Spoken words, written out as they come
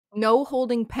No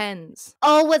holding pens.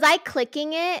 Oh, was I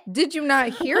clicking it? Did you not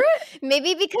hear it?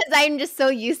 Maybe because I'm just so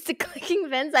used to clicking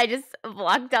pens, I just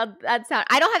blocked out that sound.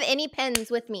 I don't have any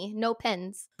pens with me. No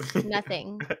pens.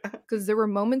 Nothing. Because there were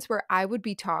moments where I would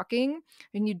be talking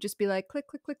and you'd just be like, click,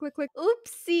 click, click, click, click.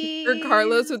 Oopsie. Or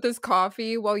Carlos with his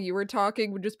coffee while you were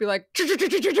talking would just be like, with his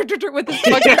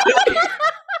fucking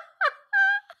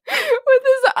with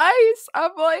his ice.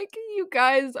 I'm like, you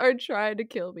guys are trying to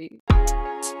kill me.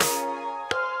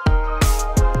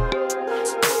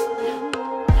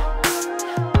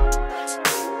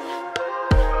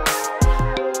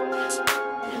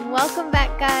 Welcome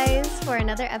back, guys, for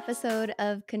another episode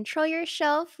of Control Your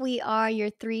Shelf. We are your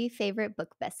three favorite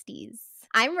book besties.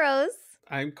 I'm Rose.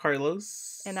 I'm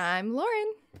Carlos. And I'm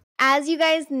Lauren. As you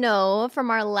guys know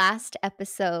from our last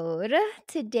episode,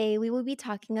 today we will be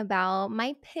talking about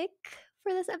my pick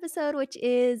for this episode, which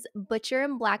is Butcher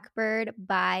and Blackbird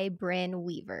by Brynne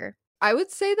Weaver. I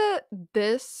would say that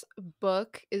this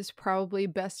book is probably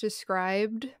best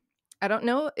described. I don't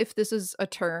know if this is a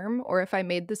term or if I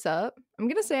made this up. I'm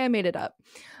going to say I made it up.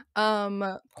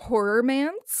 Horrormance.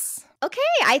 Okay,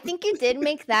 I think you did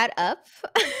make that up.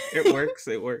 It works.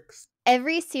 It works.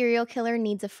 Every serial killer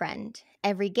needs a friend.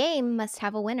 Every game must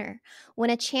have a winner. When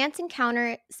a chance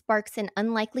encounter sparks an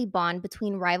unlikely bond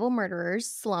between rival murderers,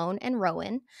 Sloane and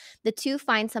Rowan, the two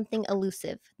find something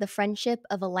elusive, the friendship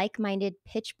of a like-minded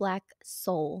pitch-black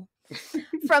soul.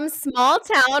 From small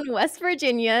town West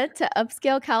Virginia to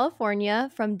upscale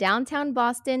California, from downtown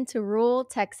Boston to rural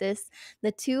Texas,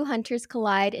 the two hunters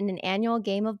collide in an annual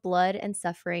game of blood and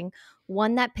suffering,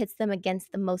 one that pits them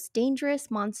against the most dangerous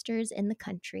monsters in the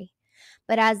country.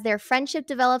 But as their friendship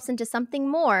develops into something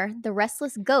more, the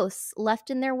restless ghosts left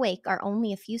in their wake are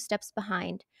only a few steps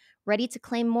behind, ready to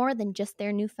claim more than just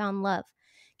their newfound love.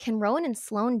 Can Rowan and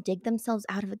Sloane dig themselves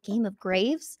out of a game of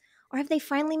graves? Or have they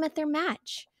finally met their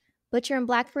match? Butcher and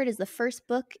Blackbird is the first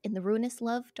book in the Ruinous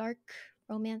Love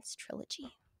Romance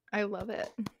Trilogy. I love it.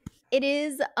 It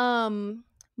is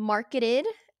marketed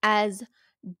as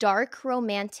dark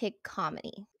romantic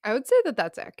comedy. I would say that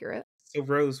that's accurate. So,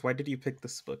 Rose, why did you pick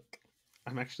this book?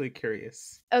 I'm actually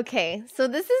curious. Okay, so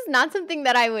this is not something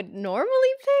that I would normally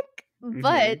pick,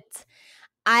 but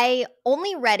I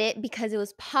only read it because it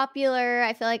was popular.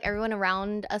 I feel like everyone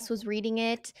around us was reading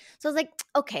it. So I was like,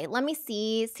 okay, let me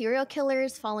see. Serial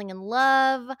killers falling in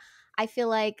love. I feel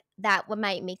like that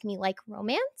might make me like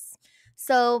romance.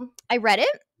 So I read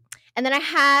it, and then I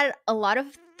had a lot of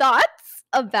thoughts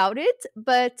about it,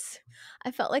 but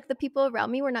I felt like the people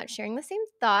around me were not sharing the same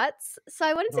thoughts. So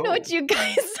I wanted to know what you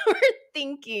guys were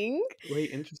thinking.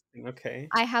 Wait, interesting. Okay.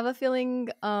 I have a feeling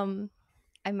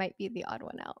I might be the odd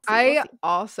one out. So I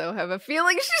also have a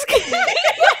feeling she's gonna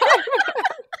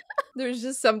There's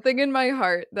just something in my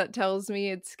heart that tells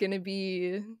me it's gonna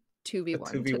be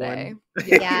 2v1 today.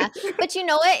 Yeah. But you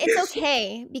know what? It's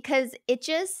okay because it's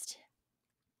just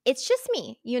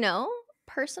me, you know?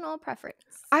 Personal preference.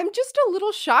 I'm just a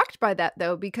little shocked by that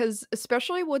though, because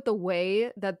especially with the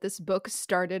way that this book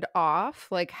started off,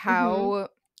 like how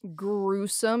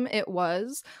gruesome it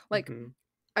was. Like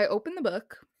I opened the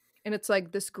book and it's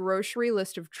like this grocery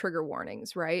list of trigger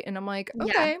warnings, right? And I'm like,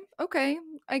 okay,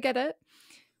 I get it.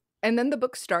 And then the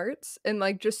book starts and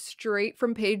like just straight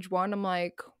from page 1, I'm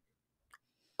like,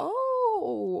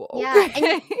 oh, okay. Yeah.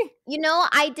 And, you know,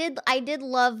 I did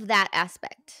love that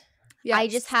aspect. Yes. I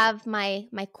just have my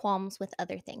qualms with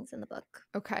other things in the book.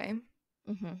 Okay.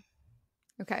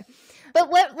 Okay.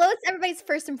 But what's everybody's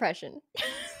first impression?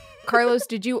 Carlos,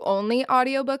 did you only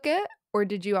audiobook it or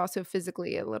did you also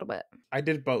physically a little bit? I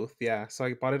did both, yeah. So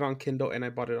I bought it on Kindle and I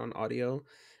bought it on audio.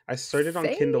 I started on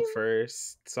Kindle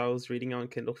first. So I was reading on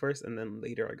Kindle first and then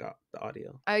later I got the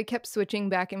audio. I kept switching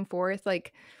back and forth.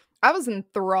 Like I was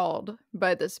enthralled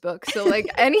by this book. So like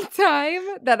anytime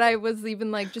that I was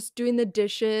even like just doing the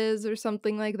dishes or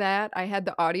something like that, I had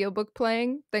the audiobook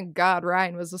playing. Thank God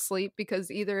Ryan was asleep because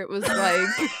either it was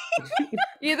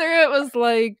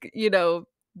like, you know,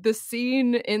 the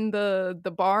scene in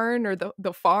the barn or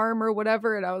the farm or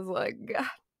whatever. And I was like,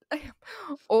 God,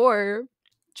 or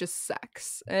just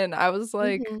sex. And I was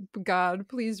like, God,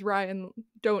 please, Ryan,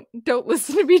 don't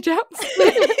listen to me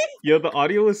downstairs. Yo, the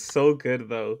audio was so good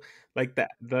though. Like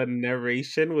the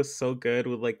narration was so good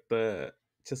with like the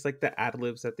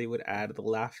ad-libs that they would add, the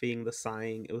laughing, the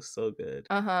sighing. It was so good.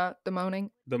 The moaning,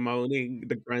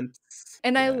 the grunts.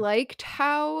 And I liked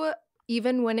how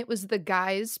even when it was the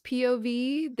guy's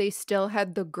POV, they still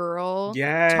had the girl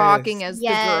Yes. talking as the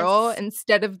girl Yes.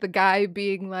 instead of the guy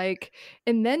being like,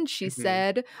 and then she Mhm.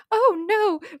 said, "Oh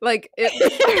no!" Like it.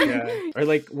 Yeah. Or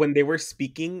like when they were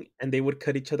speaking and they would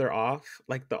cut each other off,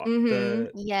 like the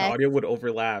Yes. audio would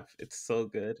overlap. It's so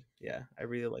good. Yeah, I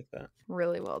really like that.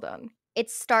 Really well done. It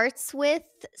starts with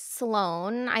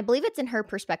Sloane. I believe it's in her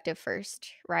perspective first,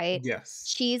 right? Yes.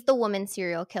 She's the woman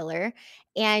serial killer.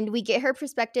 And we get her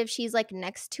perspective. She's like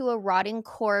next to a rotting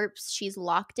corpse. She's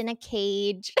locked in a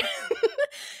cage.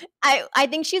 I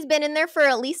think she's been in there for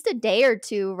at least a day or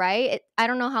two, right? I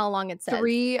don't know how long it says.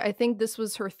 3, I think this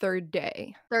was her 3rd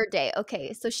day. 3rd day.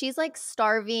 Okay. So she's like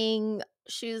starving.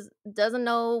 She doesn't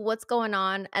know what's going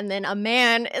on. And then a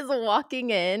man is walking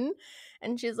in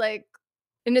and she's like,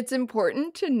 and it's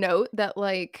important to note that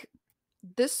like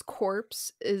this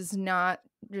corpse is not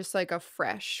just like a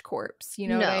fresh corpse. You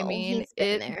know what I no, mean? he's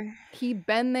been there. He'd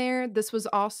been there. This was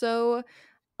also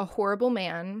a horrible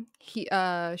man.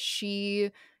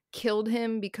 She killed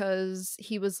him because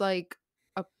he was like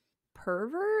a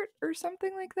pervert or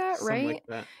something like that, Something right? like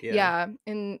that. Yeah. Yeah.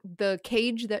 And the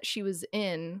cage that she was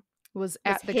in was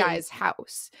at the guy's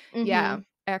house. Yeah.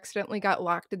 Accidentally got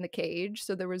locked in the cage,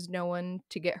 so there was no one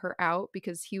to get her out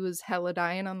because he was hella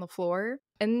dying on the floor.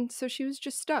 And so she was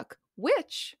just stuck,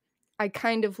 which I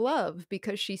kind of love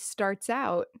because she starts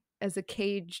out as a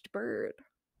caged bird.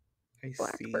 I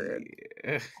Blackbird.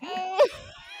 see.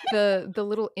 The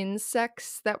little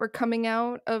insects that were coming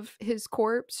out of his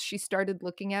corpse, she started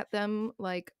looking at them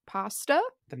like pasta.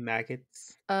 The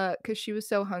maggots. Because she was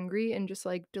so hungry and just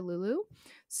like Delulu.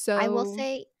 So I will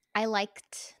say I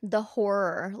liked the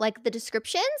horror. Like the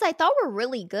descriptions I thought were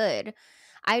really good.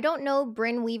 I don't know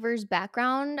Brynn Weaver's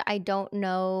background. I don't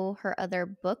know her other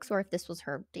books or if this was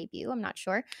her debut. I'm not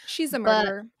sure. she's a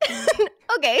murderer.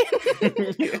 Okay.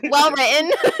 Well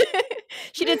written.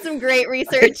 She did some great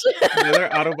research.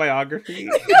 Another autobiography.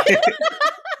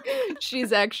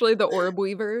 She's actually the orb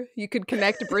weaver. You could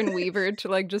connect Brynn Weaver to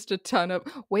like just a ton of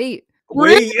wait.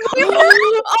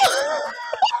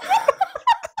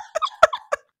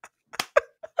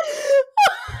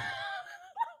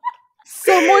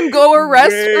 Someone go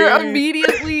arrest her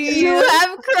immediately. You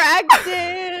have cracked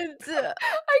it.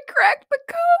 I cracked the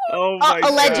code. Oh my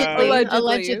Allegedly. God.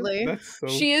 Allegedly. That's so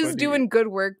She is funny. doing good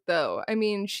work though. I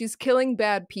mean, she's killing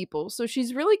bad people, so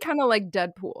she's really kind of like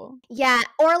Deadpool. Yeah,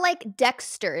 or like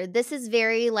Dexter. This is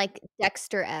very like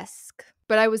Dexter-esque.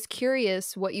 But I was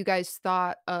curious what you guys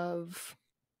thought of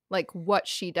like what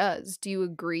she does. Do you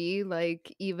agree?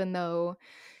 Like, even though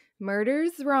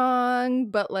murder's wrong,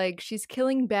 but like she's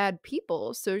killing bad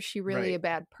people, so is she really Right. a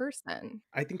bad person?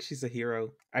 I think she's a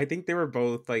hero. I think they were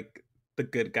both like the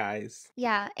good guys.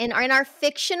 Yeah, in our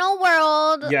fictional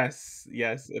world. Yes,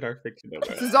 in our fictional This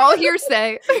world. is all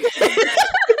hearsay.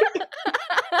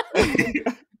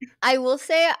 I will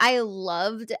say I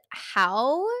loved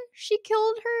how she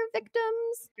killed her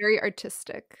victims. Very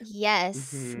artistic.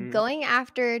 Yes, going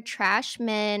after trash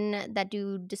men that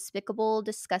do despicable,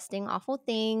 disgusting, awful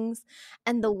things,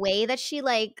 and the way that she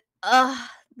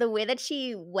the way that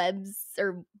she webs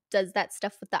or does that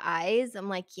stuff with the eyes, I'm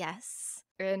like, yes.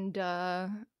 And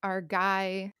our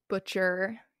guy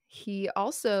butcher, he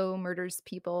also murders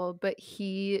people, but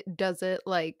he does it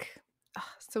like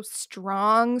so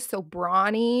strong, so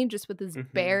brawny, just with his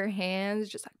bare hands,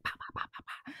 just like pow, pow, pow, pow,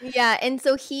 pow. Yeah, and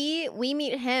so we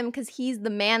meet him because he's the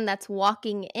man that's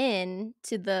walking in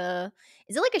to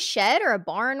is it like a shed or a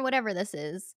barn, whatever this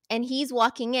is? And he's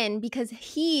walking in because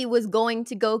he was going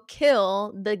to go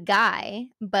kill the guy,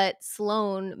 but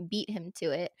Sloane beat him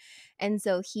to it. And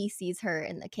so he sees her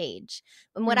in the cage.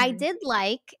 And what I did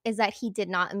like is that he did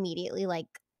not immediately like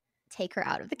take her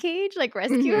out of the cage, like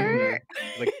rescue her.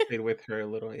 Like played with her a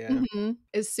little, yeah.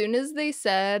 As soon as they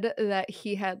said that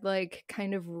he had like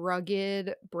kind of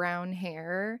rugged brown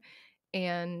hair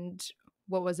and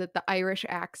what was it, the Irish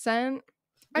accent,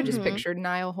 I just pictured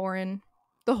Niall Horan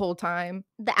the whole time.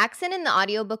 The accent in the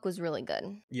audiobook was really good.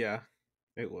 Yeah,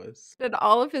 it was. And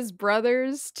all of his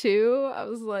brothers too. I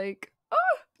was like, oh.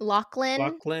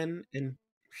 Lachlan and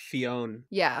Fionn.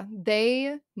 Yeah,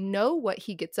 they know what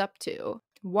he gets up to.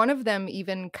 One of them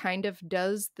even kind of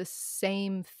does the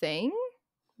same thing,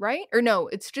 right? Or no,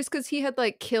 it's just because he had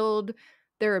like killed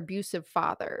their abusive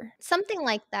father. Something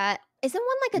like that. Isn't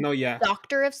one like a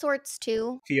doctor of sorts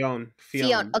too? Fionn.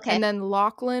 Okay. And then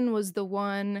Lachlan was the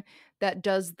one that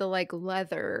does the like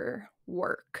leather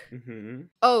work.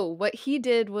 Oh, what he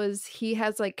did was he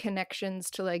has like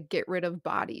connections to like get rid of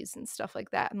bodies and stuff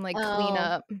like that and like clean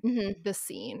up the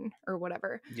scene or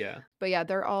whatever. Yeah. But yeah,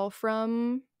 they're all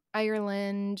from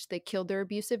Ireland. They killed their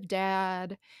abusive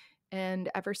dad. And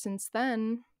ever since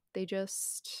then, they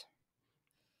just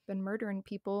been murdering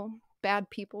people, bad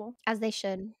people. As they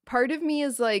should. Part of me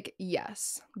is like,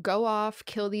 yes, go off,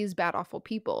 kill these bad, awful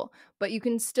people. But you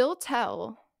can still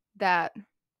tell that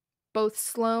both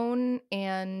Sloane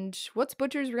and what's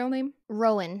Butcher's real name?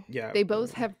 Rowan. Yeah. They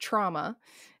both have trauma.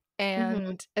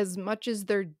 And as much as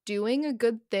they're doing a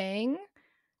good thing,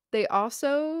 they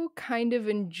also kind of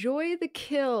enjoy the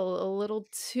kill a little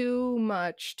too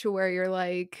much to where you're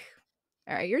like,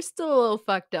 all right, you're still a little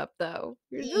fucked up though.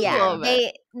 You're just a little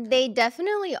bit. They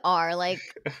definitely are. Like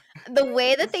the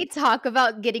way that they talk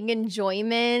about getting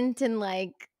enjoyment and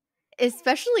like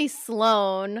especially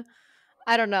Sloane,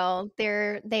 I don't know.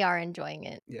 They are enjoying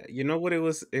it. Yeah, you know what it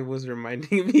was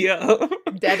reminding me of?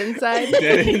 Dead Inside?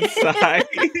 Dead Inside.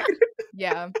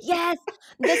 Yeah. Yes.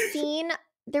 The scene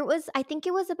I think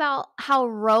it was about how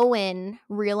Rowan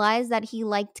realized that he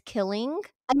liked killing.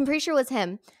 I'm pretty sure it was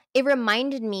him. It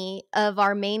reminded me of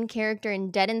our main character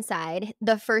in Dead Inside,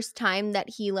 the first time that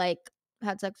he like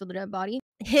had sex with a dead body.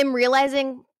 Him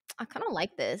realizing I kind of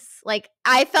like this. Like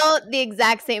I felt the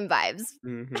exact same vibes.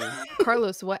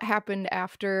 Carlos, what happened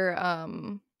after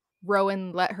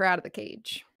Rowan let her out of the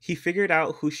cage? He figured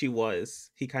out who she was.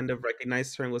 He kind of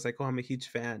recognized her and was like, "Oh, I'm a huge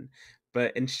fan."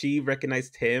 And she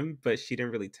recognized him, but she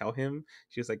didn't really tell him.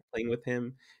 She was like playing with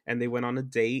him, and they went on a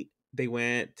date. They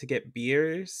went to get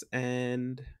beers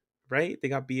and they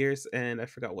got beers, and I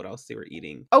forgot what else they were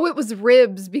eating. Oh, it was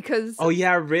ribs because Oh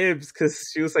yeah, ribs, because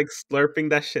she was like slurping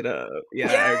that shit up.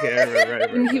 Yeah, okay, I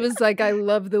remember. And he was like, I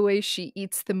love the way she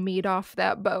eats the meat off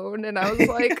that bone. And I was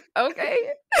like, okay.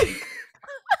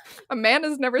 A man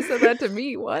has never said that to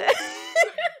me. What?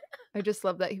 I just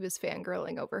love that he was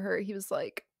fangirling over her. He was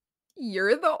like,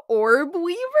 you're the orb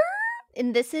weaver?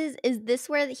 And is this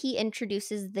where he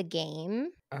introduces the game?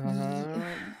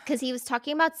 Because he was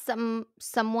talking about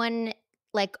someone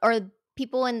like, or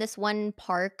people in this one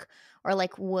park or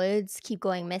like woods keep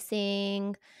going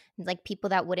missing. Like people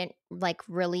that wouldn't like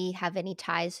really have any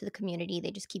ties to the community,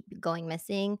 they just keep going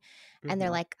missing. And they're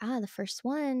like, the first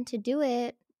one to do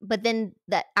it. But then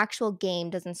the actual game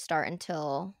doesn't start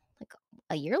until like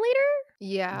a year later.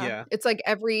 Yeah. It's like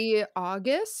every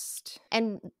August.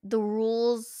 And the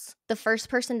rules, the first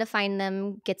person to find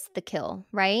them gets the kill,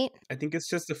 right? I think it's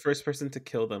just the first person to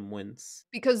kill them wins.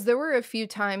 Because there were a few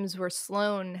times where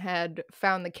Sloane had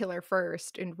found the killer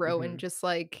first and Rowan just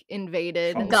like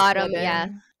invaded and got him, yeah.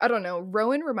 I don't know.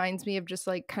 Rowan reminds me of just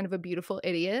like kind of a beautiful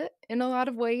idiot in a lot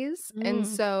of ways. And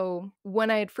so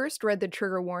when I had first read the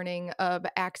trigger warning of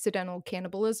accidental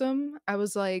cannibalism, I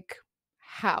was like,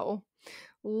 how?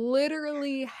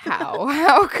 Literally how?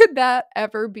 How could that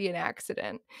ever be an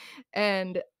accident?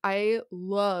 And I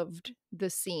loved the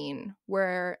scene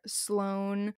where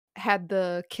Sloane had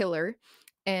the killer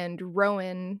and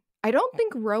Rowan, I don't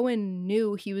think Rowan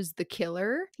knew he was the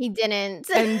killer. He didn't.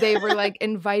 And they were like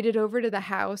invited over to the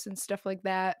house and stuff like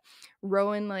that.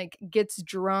 Rowan like gets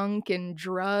drunk and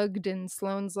drugged and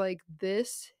Sloane's like,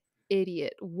 this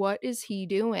idiot, what is he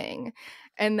doing?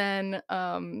 And then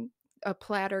a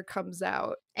platter comes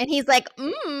out and he's like,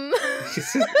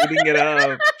 She's just eating it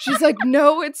up. She's like,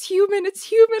 no, it's human, it's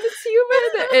human, it's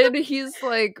human. And he's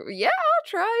like, yeah, I'll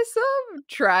try some.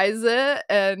 Tries it.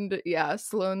 And yeah,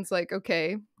 Sloane's like,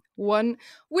 okay. Why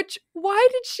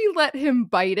did she let him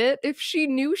bite it if she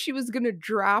knew she was gonna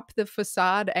drop the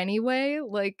facade anyway?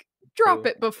 Like, drop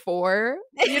it before,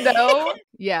 you know?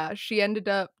 Yeah, she ended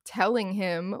up telling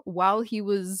him while he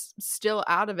was still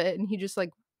out of it, and he just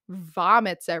like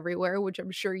vomits everywhere, which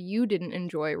I'm sure you didn't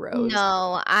enjoy, Rose.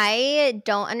 No, I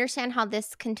don't understand how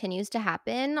this continues to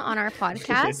happen on our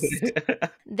podcast.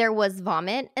 There was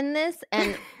vomit in this,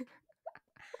 and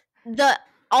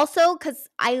also because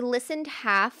I listened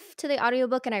half to the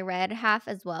audiobook and I read half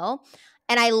as well,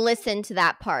 and I listened to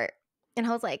that part and I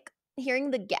was like,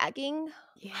 hearing the gagging,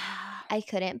 I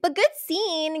couldn't. But good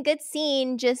scene,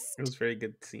 just it was a very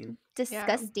good scene.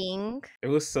 Disgusting. It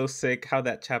was so sick how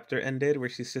that chapter ended where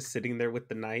she's just sitting there with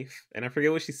the knife, and I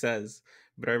forget what she says,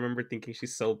 but I remember thinking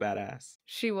she's so badass.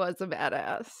 She was a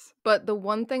badass. But the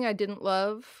one thing I didn't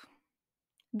love,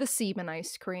 the semen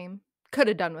ice cream. Could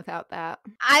have done without that.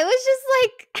 I was just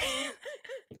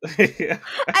like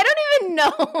I don't even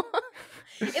know.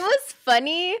 It was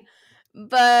funny,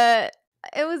 but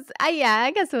it was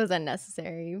I guess it was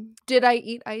unnecessary. Did I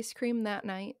eat ice cream that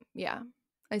night? Yeah,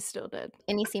 I still did.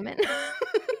 Any semen? You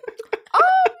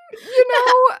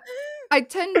know, I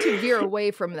tend to veer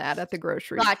away from that at the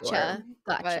grocery store.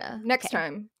 Gotcha. Next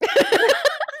time.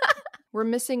 We're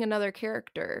missing another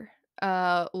character.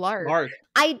 Lark.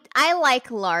 I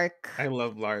like Lark. I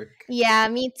love Lark. Yeah,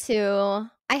 me too.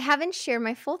 I haven't shared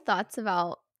my full thoughts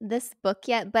about this book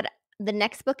yet, but the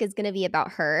next book is going to be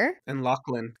about her. And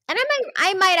Lachlan. And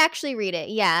I might actually read it.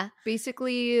 Yeah.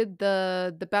 Basically,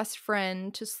 the best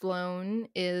friend to Sloane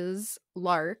is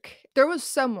Lark. There was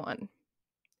someone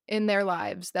in their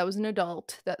lives that was an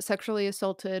adult that sexually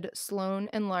assaulted Sloane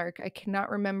and Lark. I cannot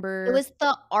remember. It was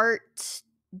the art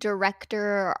director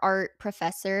or art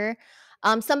professor.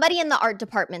 Somebody in the art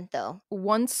department, though.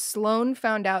 Once Sloane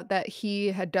found out that he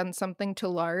had done something to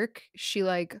Lark, she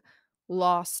like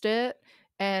lost it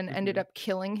and ended up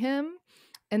killing him.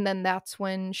 And then that's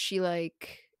when she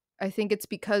like, I think it's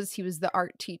because he was the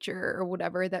art teacher or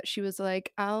whatever, that she was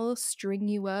like, I'll string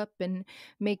you up and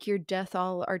make your death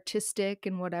all artistic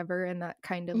and whatever. And that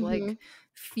kind of like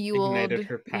fueled ignited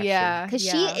her passion. Yeah. Because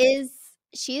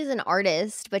she is an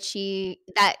artist, but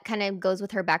that kind of goes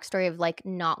with her backstory of like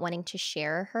not wanting to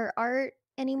share her art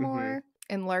anymore.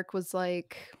 And Lark was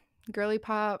like, girly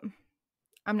pop,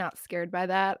 I'm not scared by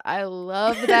that. I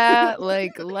love that.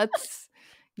 Like,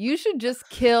 you should just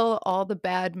kill all the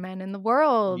bad men in the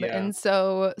world. Yeah. And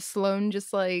so Sloane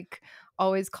just like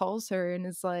always calls her and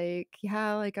is like,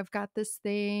 yeah, like I've got this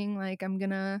thing, like I'm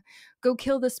gonna go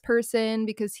kill this person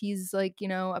because he's like, you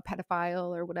know, a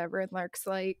pedophile or whatever. And Lark's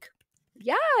like,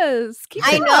 yes, keep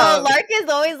I it know. up. Lark is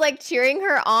always like cheering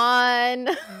her on.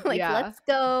 Like, let's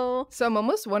go. So I'm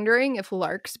almost wondering if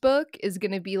Lark's book is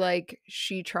going to be like,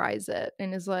 she tries it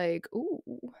and is like, ooh,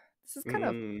 this is kind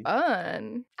of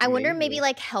fun. I wonder maybe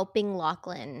like helping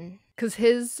Lachlan. Because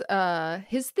his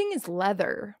thing is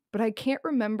leather, but I can't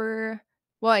remember.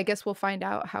 Well, I guess we'll find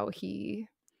out how he,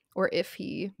 or if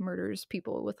he murders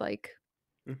people with like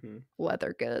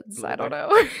leather goods. I don't know.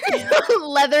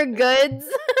 Leather goods?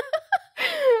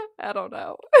 I don't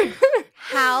know.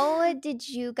 How did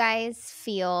you guys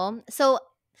feel? So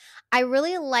I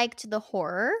really liked the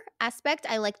horror aspect.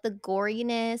 I liked the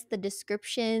goriness, the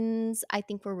descriptions. I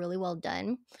think were really well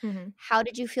done. How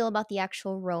did you feel about the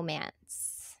actual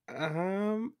romance?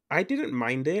 I didn't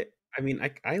mind it. I mean,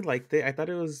 I liked it. I thought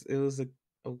it was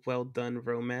a well done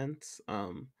romance.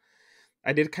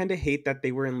 I did kind of hate that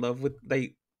they were in love with,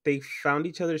 like, they found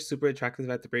each other super attractive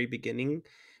at the very beginning,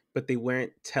 but they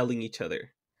weren't telling each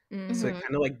other. So it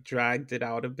kind of like dragged it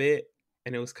out a bit,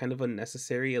 and it was kind of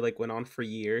unnecessary. It like went on for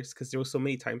years because there was so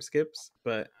many time skips.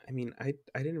 But I mean, I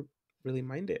didn't really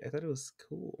mind it. I thought it was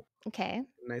cool. Okay.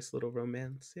 Nice little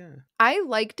romance. Yeah. I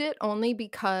liked it only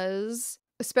because,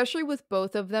 especially with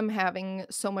both of them having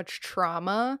so much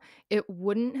trauma, it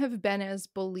wouldn't have been as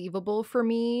believable for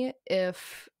me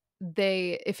if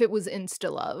it was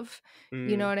insta love.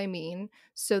 You know what I mean?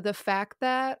 So the fact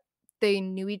that they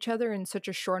knew each other in such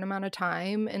a short amount of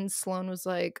time, and Sloane was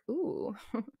like, ooh,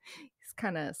 he's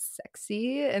kind of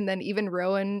sexy, and then even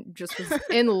Rowan just was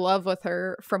in love with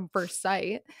her from first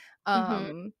sight.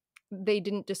 They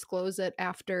didn't disclose it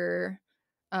after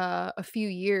a few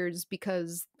years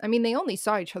because, I mean, they only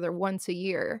saw each other once a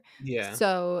year. Yeah.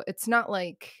 So it's not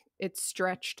like it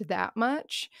stretched that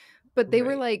much, but they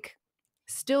were like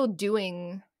still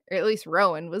doing, or at least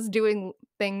Rowan was doing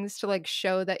things to like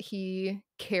show that he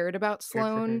cared about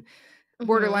Sloane,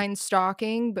 borderline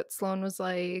stalking, but Sloane was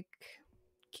like,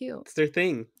 cute. It's their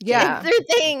thing. Yeah. It's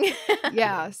their thing.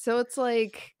 Yeah. So it's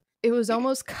like, it was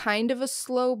almost kind of a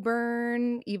slow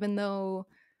burn, even though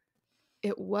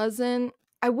it wasn't.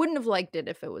 I wouldn't have liked it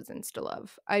if it was insta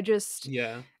love. I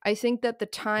think that the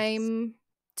time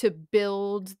to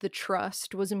build the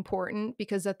trust was important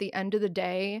because at the end of the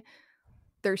day,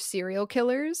 they're serial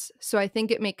killers. So I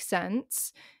think it makes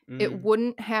sense. It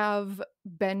wouldn't have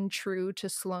been true to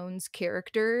Sloane's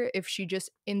character if she just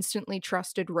instantly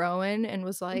trusted Rowan and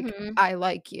was like, I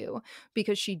like you,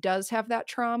 because she does have that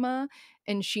trauma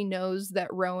and she knows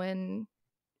that Rowan,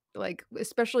 like,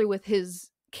 especially with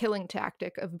his killing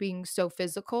tactic of being so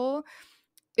physical,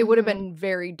 it would have been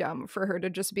very dumb for her to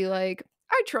just be like,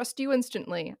 I trust you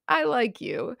instantly. I like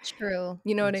you. True.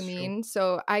 You know what I mean?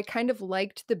 So I kind of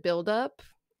liked the buildup.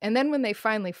 And then when they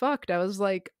finally fucked, I was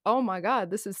like, oh my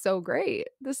God, this is so great.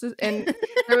 And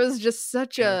there was just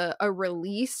such a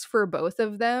release for both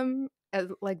of them as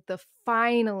like the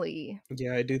finally.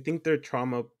 Yeah, I do think their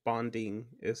trauma bonding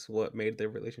is what made their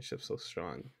relationship so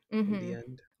strong in the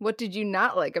end. What did you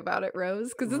not like about it,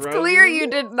 Rose? Because it's clear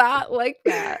you did not like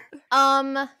that.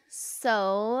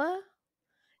 So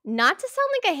not to sound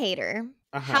like a hater,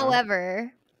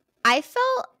 however, I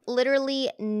felt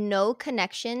literally no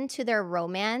connection to their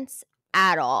romance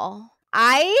at all.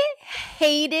 I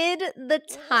hated the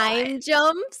time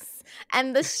jumps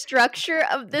and the structure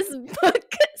of this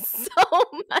book so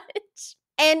much.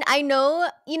 And I know,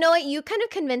 you know what, you kind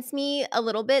of convinced me a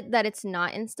little bit that it's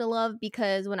not insta love,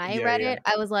 because when I read it,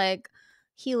 I was like,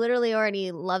 he literally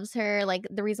already loves her. Like,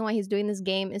 the reason why he's doing this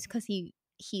game is because he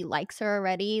he likes her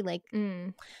already. Like,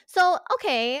 so,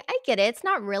 okay, I get it. It's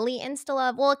not really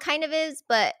insta-love. Well, it kind of is,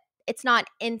 but it's not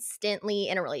instantly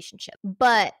in a relationship.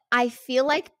 But I feel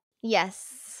like,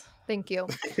 yes. Thank you.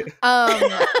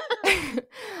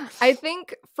 I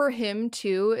think for him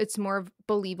too, it's more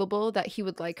believable that he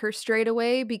would like her straight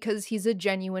away because he's a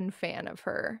genuine fan of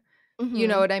her. You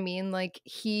know what I mean? Like,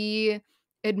 he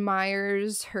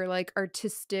admires her like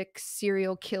artistic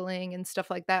serial killing and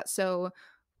stuff like that. So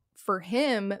for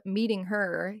him, meeting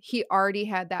her, he already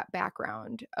had that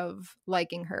background of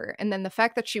liking her. And then the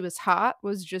fact that she was hot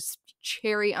was just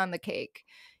cherry on the cake.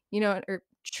 You know, or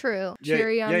True.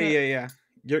 cherry on the... Yeah.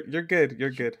 You're good.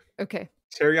 You're good. Okay.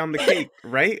 Cherry on the cake,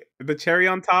 right? The cherry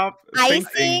on top. Same Icing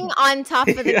thing. on top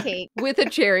of the Yeah. cake. With a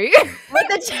cherry.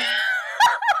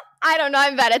 I don't know.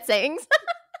 I'm bad at sayings.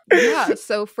 Yeah,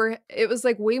 so it was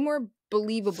like way more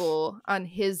believable on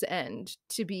his end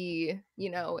to be, you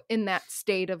know, in that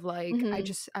state of like,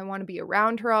 I want to be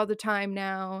around her all the time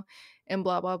now and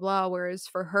blah, blah, blah. Whereas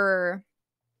for her,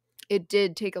 it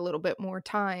did take a little bit more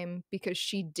time because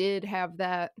she did have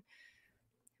that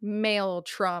male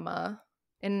trauma.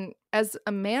 And as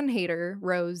a man hater,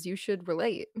 Rose, you should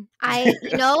relate. I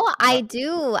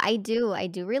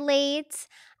do relate.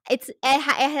 It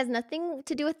has nothing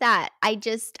to do with that. I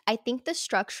think the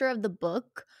structure of the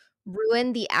book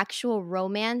ruined the actual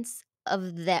romance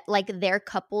of that, like their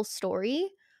couple story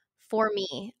for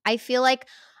me. I feel like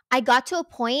I got to a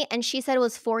point and she said it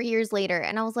was 4 years later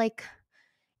and I was like,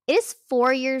 it is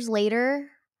 4 years later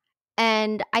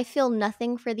and I feel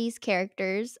nothing for these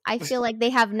characters. I feel like they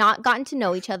have not gotten to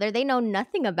know each other. They know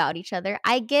nothing about each other.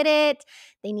 I get it.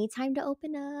 They need time to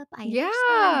open up. I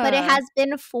understand. But it has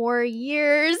been 4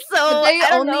 years. So but they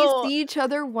only know. see each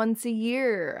other once a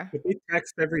year. But they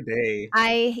text every day.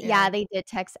 Yeah, they did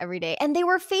text every day. And they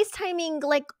were FaceTiming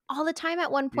like all the time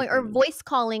at one point or voice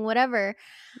calling, whatever.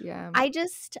 Yeah. I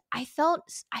felt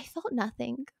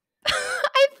nothing.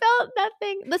 I felt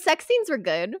nothing. The sex scenes were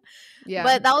good. Yeah.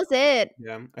 But that was it.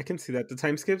 Yeah, I can see that. The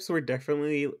time skips were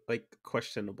definitely like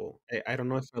questionable. I don't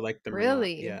know if I like them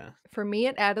really. Or not. Yeah. For me,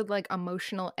 it added like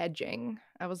emotional edging.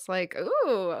 I was like,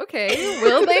 ooh, okay.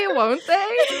 Will they, won't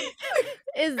they?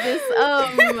 Is this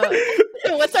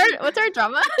what's our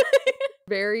drama?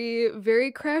 Very,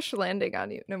 very crash landing on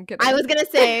you. No, I'm kidding. I was gonna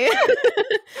say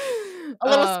a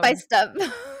little spiced up.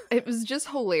 It was just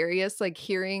hilarious, like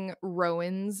hearing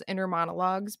Rowan's inner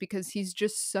monologues because he's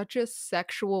just such a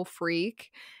sexual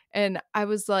freak. And I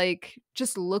was like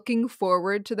just looking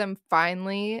forward to them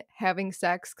finally having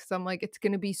sex because I'm like, it's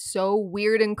going to be so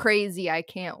weird and crazy. I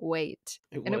can't wait.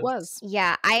 It was.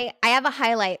 Yeah, I have a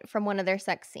highlight from one of their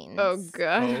sex scenes. Oh,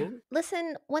 God. Oh.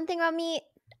 Listen, one thing about me,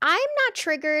 I'm not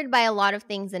triggered by a lot of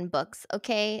things in books,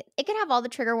 okay? It can have all the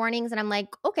trigger warnings and I'm like,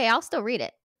 okay, I'll still read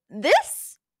it. This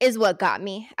is what got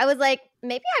me. I was like,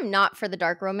 maybe I'm not for the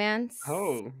dark romance.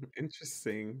 Oh,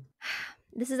 interesting.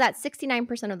 This is at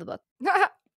 69% of the book.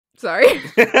 Sorry.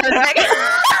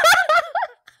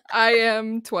 I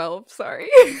am 12, sorry.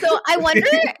 So I wonder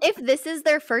if this is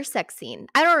their first sex scene.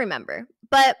 I don't remember.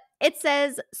 But it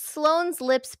says, Sloane's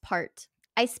lips part.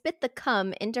 I spit the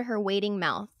cum into her waiting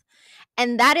mouth.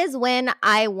 And that is when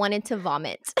I wanted to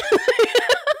vomit.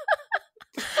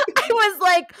 I was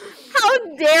like, how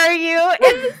dare you?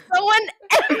 If someone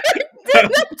ever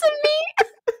did that to me.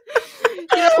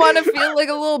 You don't want to feel like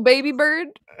a little baby bird?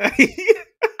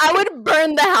 I would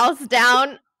burn the house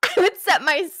down. I would set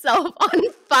myself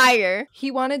on fire.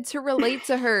 He wanted to relate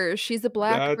to her. She's a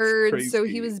blackbird, so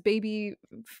he was baby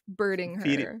birding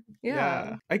her.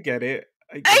 Yeah. I get it.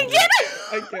 I get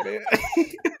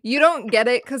it. You don't get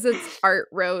it because it's art,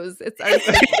 Rose. It's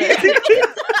artistic.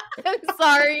 I'm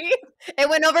sorry. It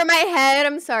went over my head.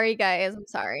 I'm sorry, guys. I'm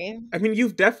sorry. I mean,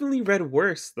 you've definitely read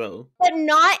worse, though. But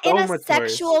not So in a much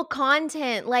sexual worse.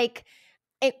 content,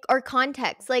 or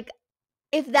context. Like,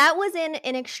 if that was in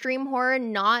an extreme horror,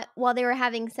 not while they were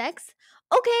having sex,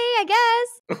 okay, I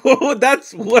guess. Oh,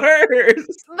 that's worse.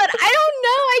 But I don't know.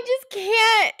 I just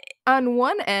can't. On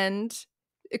one end,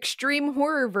 extreme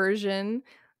horror version,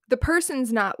 the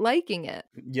person's not liking it.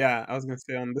 Yeah, I was gonna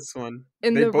say on this one.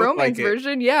 In they the both romance like it.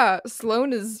 version, yeah,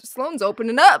 Sloane's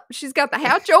opening up. She's got the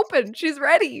hatch open. She's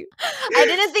ready. I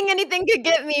didn't think anything could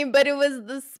get me, but it was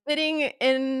the spitting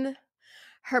in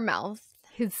her mouth.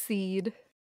 His seed.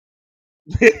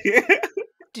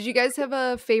 Did you guys have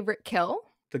a favorite kill?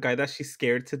 The guy that she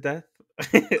scared to death.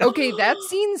 Okay, that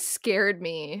scene scared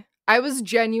me. I was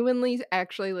genuinely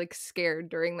actually like scared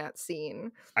during that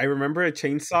scene. I remember a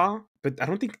chainsaw, but I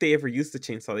don't think they ever used the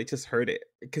chainsaw. They just heard it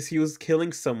because he was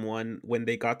killing someone when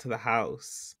they got to the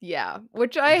house. Yeah,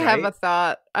 which I have a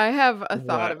thought. I have a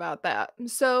thought about that.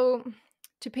 So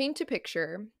to paint a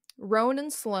picture, Rowan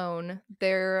and Sloane,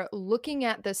 they're looking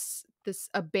at this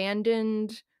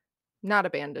abandoned, not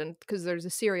abandoned because there's a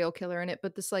serial killer in it,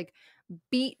 but this like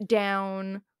beat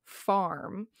down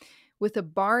farm with a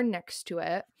barn next to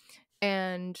it,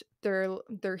 and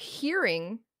they're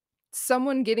hearing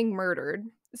someone getting murdered.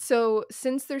 So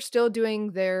since they're still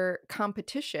doing their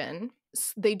competition,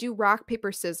 they do rock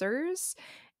paper scissors,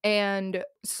 and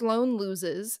Sloane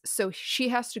loses, so she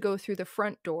has to go through the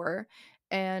front door,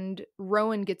 and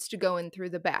Rowan gets to go in through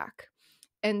the back.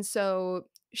 And so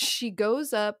she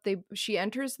goes up, she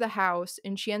enters the house,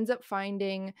 and she ends up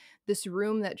finding this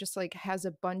room that just like has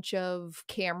a bunch of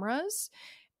cameras,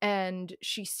 and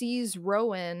she sees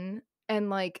Rowan and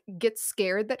like gets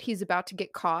scared that he's about to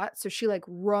get caught, so she like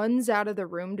runs out of the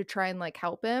room to try and like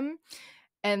help him,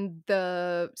 and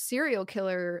the serial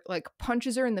killer like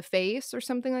punches her in the face or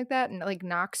something like that and like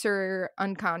knocks her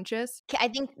unconscious. I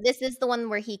think this is the one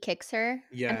where he kicks her.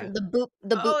 Yeah. And the boot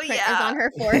Oh, print is yeah. on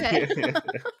her forehead.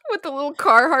 With the little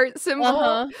Carhartt symbol.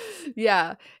 Uh-huh.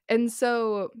 Yeah. And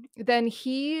so then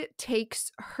he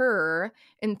takes her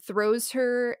and throws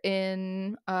her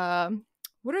in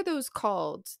what are those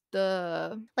called?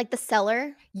 Like the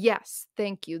cellar? Yes,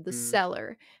 thank you. The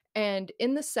cellar. And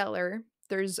in the cellar,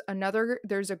 there's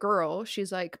a girl.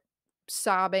 She's like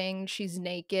sobbing. She's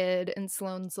naked. And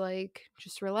Sloane's like,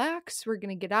 just relax. We're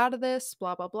going to get out of this.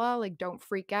 Blah, blah, blah. Like, don't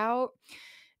freak out.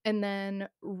 And then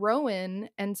Rowan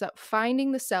ends up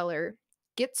finding the cellar,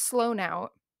 gets Sloane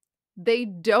out. They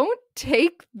don't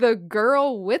take the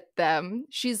girl with them.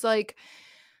 She's like,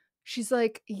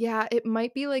 yeah, it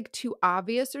might be like too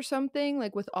obvious or something,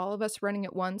 like with all of us running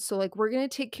at once. So like, we're going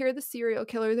to take care of the serial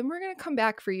killer. Then we're going to come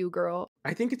back for you, girl.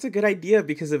 I think it's a good idea,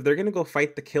 because if they're going to go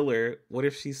fight the killer, what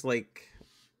if she's like,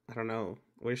 I don't know,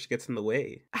 what if she gets in the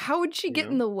way? How would she get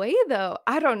in the way though?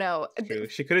 I don't know. True.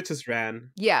 She could have just ran.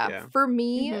 Yeah. For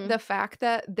me, Mhm. the fact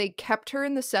that they kept her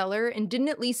in the cellar and didn't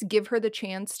at least give her the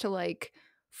chance to like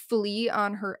flee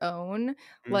on her own,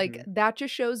 like that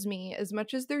just shows me, as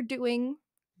much as they're doing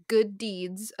good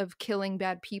deeds of killing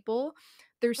bad people,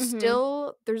 there's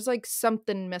like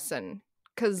something missing,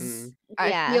 because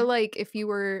I feel like if you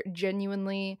were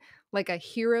genuinely like a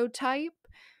hero type,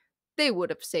 they would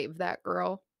have saved that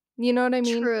girl. You know what I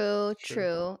mean?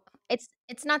 True.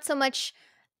 It's not so much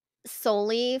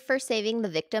solely for saving the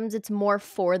victims, it's more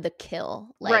for the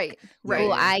kill. Like, right.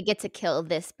 oh, I get to kill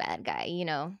this bad guy, you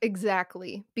know?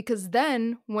 Exactly. Because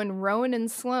then when Rowan and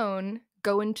Sloane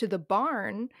go into the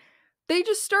barn, they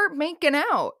just start making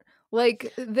out.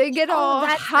 Like, they get all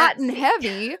hot and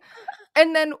heavy.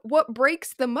 And then what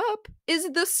breaks them up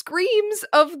is the screams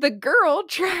of the girl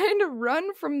trying to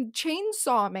run from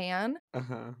Chainsaw Man.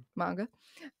 Manga.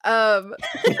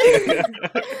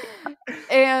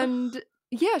 And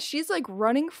yeah, she's like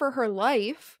running for her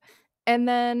life. And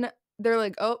then they're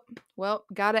like, oh, well,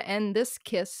 gotta end this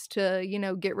kiss to, you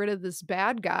know, get rid of this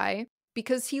bad guy.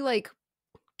 Because he like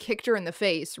kicked her in the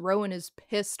face. Rowan is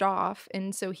pissed off,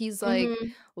 and so he's like,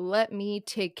 let me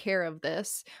take care of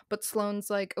this. But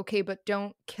Sloane's like, okay, but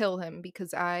don't kill him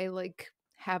because I like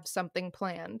have something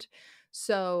planned.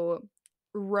 So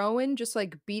Rowan just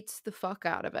like beats the fuck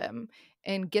out of him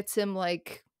and gets him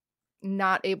like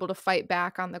not able to fight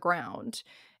back on the ground.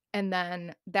 And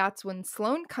then that's when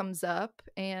Sloane comes up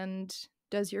and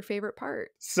does your favorite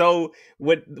part. So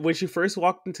when she first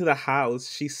walked into the house,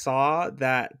 she saw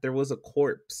that there was a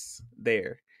corpse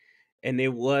there, and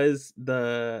it was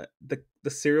the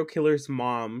serial killer's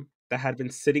mom that had been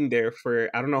sitting there for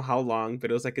I don't know how long,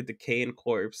 but it was like a decaying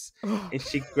corpse. And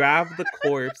she grabbed the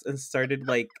corpse and started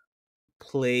like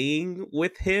playing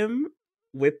with him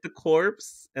with the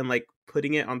corpse and like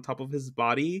putting it on top of his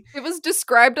body. It was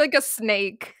described like a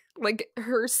snake, like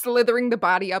her slithering the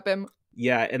body up him.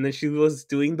 Yeah, and then she was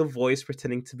doing the voice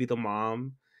pretending to be the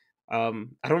mom. I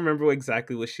don't remember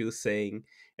exactly what she was saying.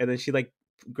 And then she like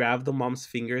grabbed the mom's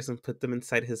fingers and put them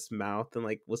inside his mouth and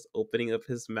like was opening up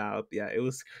his mouth. Yeah, it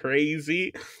was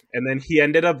crazy. And then he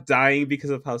ended up dying because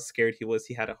of how scared he was.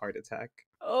 He had a heart attack.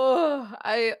 Oh,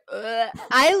 I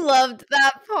loved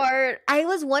that part. I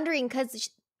was wondering because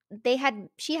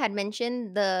she had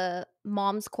mentioned the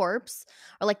mom's corpse,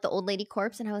 or like the old lady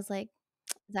corpse, and I was like,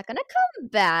 is that gonna come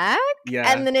back?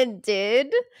 Yeah. And then it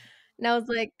did. And I was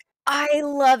like, I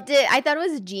loved it. I thought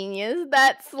it was genius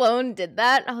that Sloane did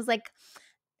that. I was like,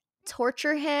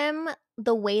 torture him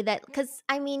the way that, because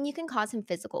I mean, you can cause him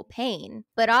physical pain,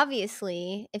 but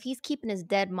obviously if he's keeping his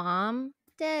dead mom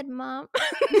if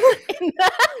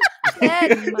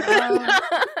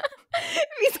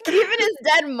he's keeping his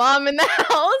dead mom in the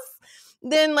house,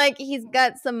 then like he's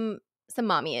got some some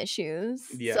mommy issues.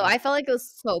 Yeah. So I felt like it was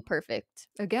so perfect.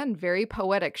 Again, very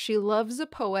poetic. She loves a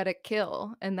poetic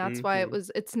kill, and that's why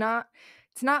it's not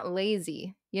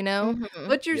lazy, you know?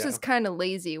 Butcher's is kind of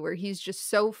lazy where he's just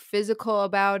so physical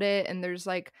about it, and there's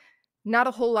like not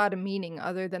a whole lot of meaning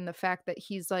other than the fact that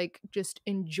he's like just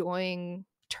enjoying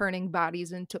turning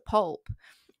bodies into pulp.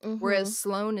 Whereas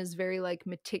Sloane is very like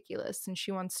meticulous and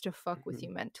she wants to fuck with you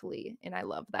mentally, and I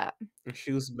love that. And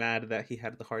she was mad that he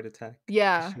had the heart attack.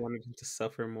 Yeah. She wanted him to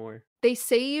suffer more. They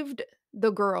saved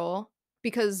the girl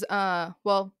because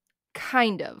well,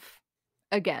 kind of.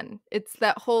 Again, it's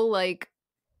that whole like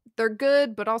they're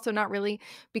good but also not really,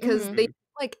 because they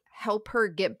like help her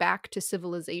get back to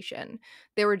civilization.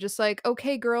 They were just like,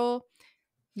 "Okay, girl,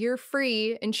 you're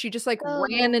free," and she just like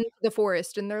ran into the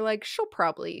forest, and they're like, she'll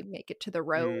probably make it to the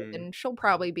road and she'll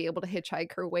probably be able to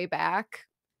hitchhike her way back.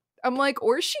 I'm like,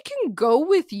 or she can go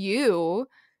with you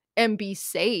and be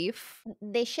safe.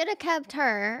 They should have kept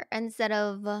her instead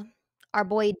of our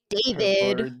boy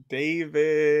David. Our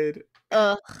David.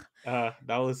 Ugh.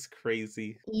 That was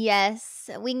crazy. Yes,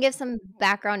 we can give some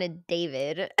background to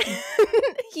David.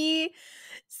 he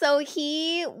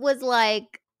was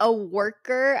like a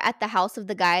worker at the house of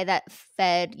the guy that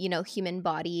fed, human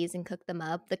bodies and cooked them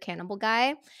up, the cannibal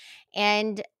guy.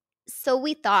 And so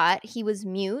we thought he was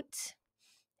mute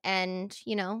and,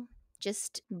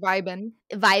 just vibing.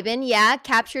 Yeah,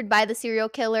 captured by the serial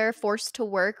killer, forced to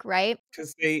work, right?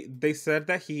 Because they said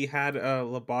that he had a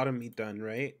lobotomy done,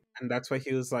 right? And that's why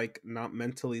he was like not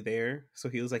mentally there. So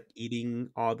he was like eating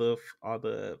all the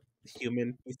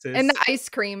human pieces and the ice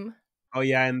cream. Oh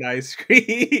yeah, and the ice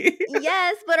cream.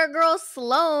 Yes, but our girl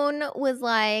Sloane was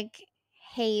like,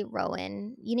 "Hey,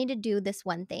 Rowan, you need to do this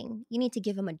one thing. You need to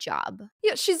give him a job."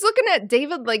 Yeah, she's looking at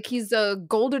David like he's a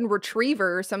golden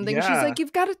retriever or something. Yeah. She's like,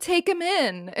 "You've got to take him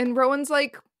in." And Rowan's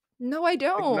like, "No, I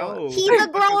don't." Like, no. He's a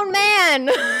grown man.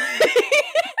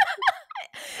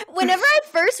 Whenever I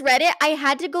first read it, I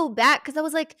had to go back because I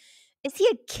was like, is he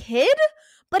a kid?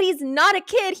 But he's not a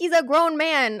kid. He's a grown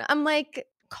man. I'm like,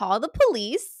 call the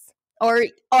police or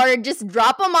just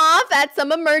drop him off at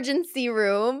some emergency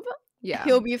room. Yeah.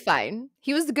 He'll be fine.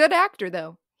 He was a good actor,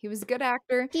 though. He was a good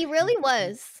actor. He really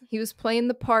was. He was playing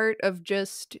the part of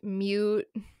just mute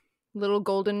little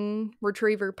golden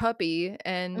retriever puppy,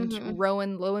 and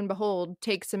Rowan, lo and behold,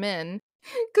 takes him in.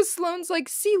 Because Sloane's like,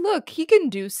 "See, look, he can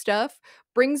do stuff."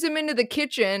 Brings him into the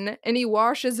kitchen, and he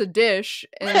washes a dish.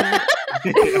 And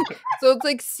so it's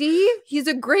like, "See, he's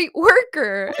a great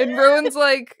worker." And Rowan's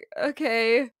like,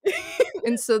 "Okay."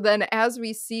 And so then as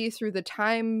we see through the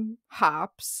time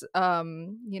hops,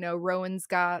 Rowan's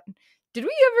got... Did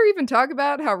we ever even talk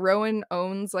about how Rowan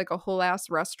owns like a whole ass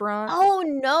restaurant? Oh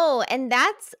no, and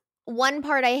that's one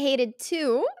part I hated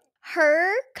too.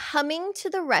 Her coming to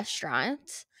the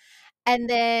restaurant and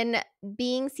then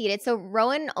being seated. So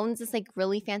Rowan owns this like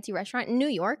really fancy restaurant in New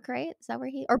York, right? Is that where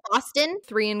or Boston?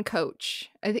 3 and Coach.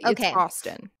 I think it's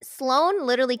Boston. Sloane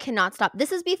literally cannot stop.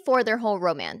 This is before their whole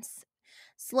romance.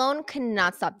 Sloane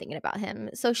cannot stop thinking about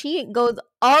him. So she goes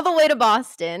all the way to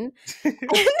Boston. Me.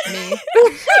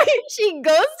 She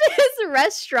goes to his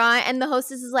restaurant and the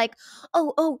hostess is like,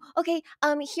 oh, okay,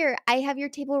 here, I have your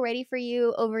table ready for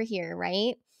you over here,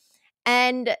 right?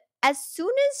 And as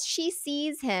soon as she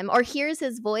sees him or hears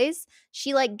his voice,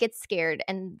 she like gets scared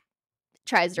and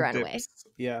tries to run away.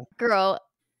 Yeah. Girl,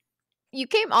 you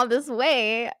came all this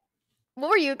way. What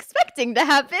were you expecting to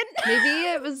happen? Maybe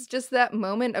it was just that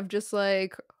moment of just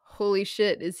like, holy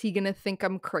shit, is he gonna think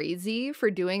I'm crazy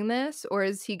for doing this? Or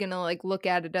is he gonna like look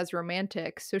at it as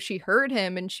romantic? So she heard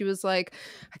him and she was like,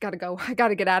 I gotta go. I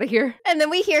gotta get out of here. And then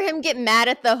we hear him get mad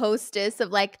at the hostess of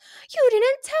like, you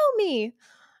didn't tell me.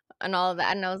 And all of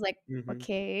that. And I was like,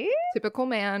 okay. Typical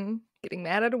man getting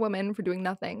mad at a woman for doing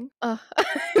nothing.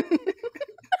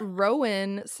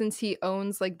 Rowan, since he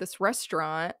owns like this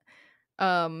restaurant,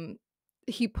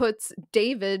 he puts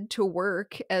David to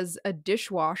work as a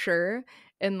dishwasher,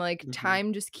 and like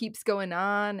time just keeps going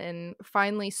on, and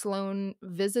finally Sloane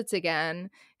visits again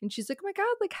and she's like, "Oh my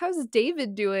god, like how's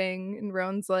David doing?" And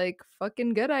Rowan's like,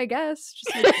 "Fucking good, I guess."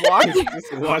 Just like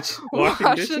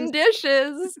washing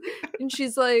dishes. And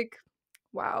she's like,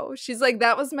 wow. She's like,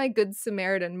 that was my good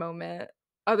Samaritan moment,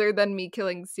 other than me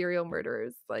killing serial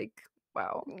murderers. Like,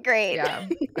 wow. Great. Yeah.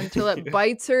 Until it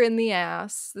bites her in the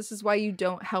ass. This is why you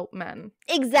don't help men.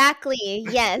 Exactly.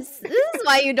 Yes. This is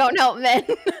why you don't help men.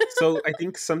 So I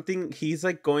think he's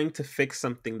like going to fix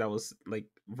something that was like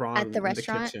wrong at the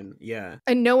restaurant. In the kitchen. Yeah.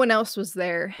 And no one else was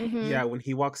there. Yeah. When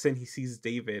he walks in, he sees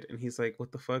David and he's like,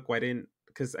 what the fuck? Why didn't...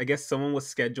 Because I guess someone was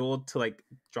scheduled to like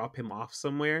drop him off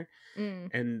somewhere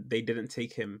and they didn't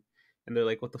take him. And they're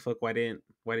like, what the fuck? Why didn't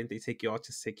they take you? I'll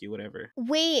just take you, whatever.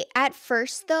 Wait, at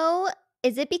first though,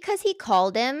 is it because he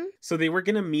called him? So they were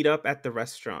gonna meet up at the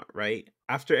restaurant, right?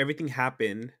 After everything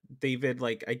happened, David,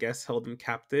 like, I guess held him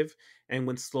captive. And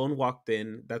when Sloane walked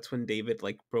in, that's when David,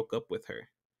 like, broke up with her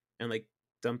and, like,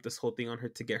 dumped this whole thing on her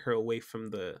to get her away from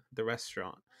the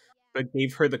restaurant, but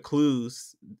gave her the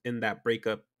clues in that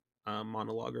breakup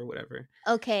monologue or whatever.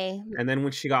 Okay. And then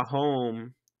when she got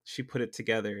home, she put it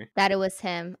together that it was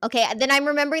him. Okay, then I'm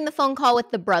remembering the phone call with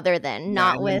the brother then, Yeah,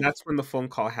 not and then with. that's when the phone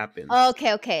call happened.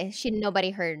 Okay. Nobody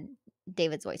heard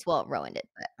David's voice. Well, Rowan did,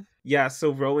 but Yeah,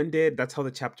 so Rowan did. That's how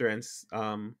the chapter ends.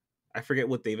 I forget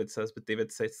what David says, but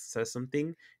David says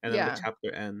something, and then the Yeah.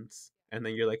 chapter ends. And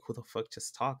then you're like, who the fuck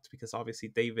just talked? Because obviously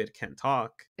David can't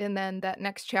talk. And then that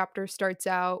next chapter starts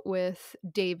out with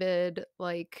David,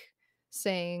 like,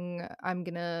 saying, I'm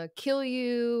gonna kill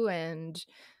you. And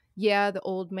yeah, the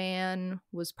old man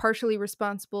was partially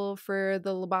responsible for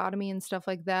the lobotomy and stuff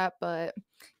like that. But,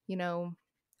 you know,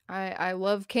 I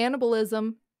love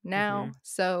cannibalism now. He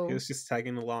So was just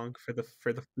tagging along for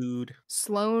the food.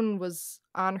 Sloane was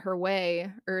on her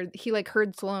way, or he like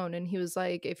heard Sloane and he was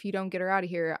like, if you don't get her out of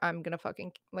here, I'm gonna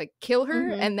fucking like kill her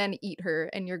and then eat her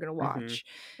and you're gonna watch.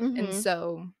 And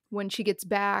so when she gets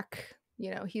back,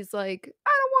 you know, he's like,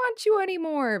 I don't want you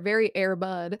anymore. Very Air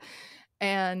Bud.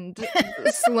 And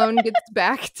Sloane gets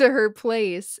back to her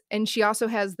place and she also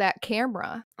has that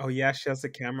camera. Oh yeah, she has a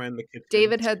camera in the kitchen.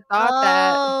 David had thought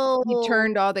that he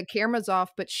turned all the cameras off,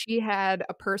 but she had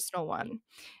a personal one.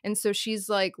 And so she's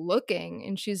like looking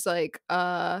and she's like,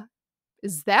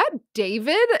 is that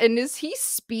David? And is he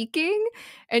speaking?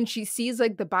 And she sees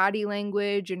like the body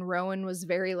language and Rowan was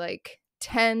very like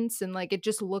tense and like it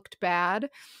just looked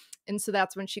bad. And so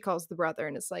that's when she calls the brother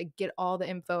and is like, get all the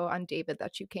info on David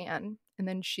that you can. And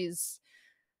then she's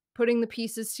putting the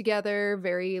pieces together,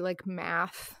 very like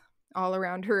math all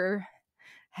around her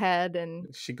head.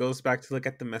 And she goes back to look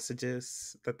at the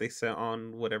messages that they sent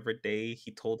on whatever day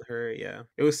he told her. Yeah,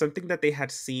 it was something that they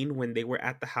had seen when they were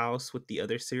at the house with the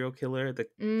other serial killer, the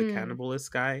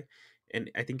cannibalist guy. And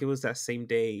I think it was that same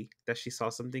day that she saw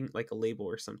something like a label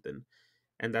or something.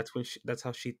 And that's when that's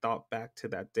how she thought back to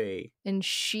that day. And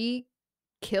she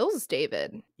kills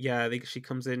David. Yeah, she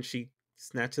comes in, she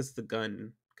snatches the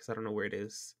gun because I don't know where it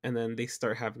is, and then they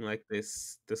start having like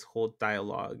this whole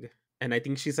dialogue. And I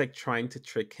think she's like trying to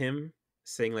trick him,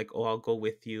 saying like, "Oh, I'll go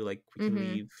with you. Like we can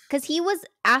leave." Because he was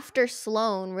after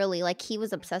Sloane, really. Like he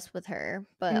was obsessed with her.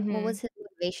 But what was his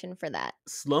motivation for that?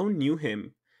 Sloane knew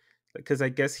him because I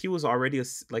guess he was already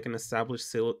an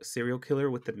established serial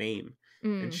killer with the name.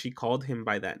 And she called him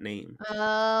by that name.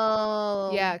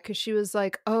 Oh. Yeah, because she was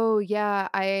like, oh, yeah,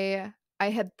 I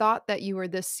had thought that you were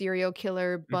this serial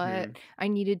killer, but I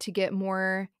needed to get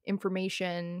more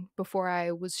information before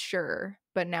I was sure.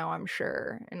 But now I'm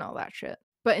sure and all that shit.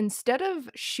 But instead of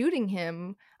shooting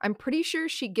him, I'm pretty sure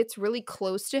she gets really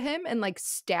close to him and like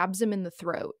stabs him in the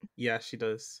throat. Yeah, she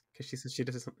does. Because she says she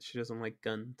doesn't like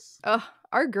guns. Ugh,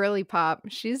 our girly pop.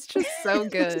 She's just so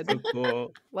good. So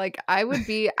cool. Like I'd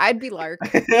be Lark.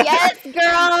 Yes,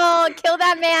 girl, kill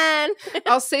that man.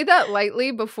 I'll say that lightly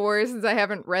before, since I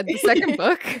haven't read the second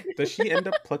book. Does she end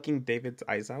up plucking David's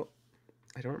eyes out?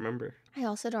 I don't remember. I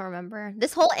also don't remember.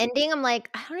 This whole ending, I'm like,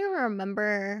 I don't even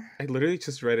remember. I literally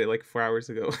just read it like 4 hours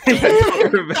ago. I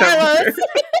don't remember. Carlos.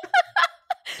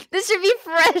 This should be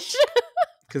fresh.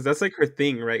 Because that's like her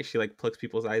thing, right? She like plucks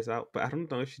people's eyes out. But I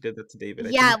don't know if she did that to David.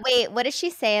 Yeah, wait, what does she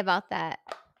say about that?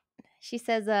 She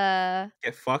says,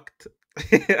 get fucked.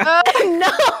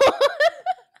 No.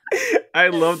 I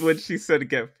loved when she said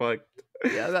get fucked.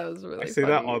 Yeah, that was really I say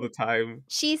funny. that all the time.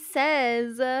 She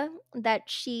says that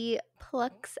she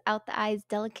plucks out the eyes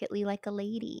delicately like a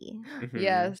lady.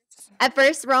 Yes. At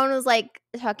first, Rowan was like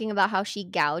talking about how she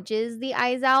gouges the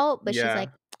eyes out, but she's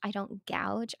like, I don't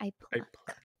gouge, I pluck.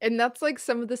 And that's like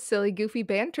some of the silly, goofy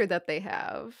banter that they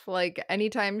have. Like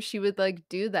anytime she would like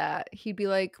do that, he'd be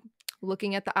like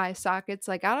looking at the eye sockets,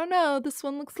 like, I don't know, this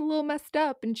one looks a little messed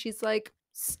up. And she's like,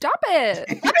 stop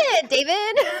it. Stop it,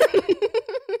 David.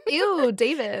 Ew,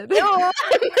 David. Ew.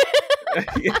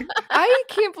 I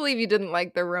can't believe you didn't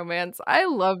like the romance. I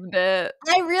loved it.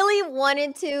 I really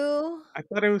wanted to. I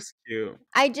thought it was cute.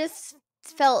 I just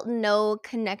felt no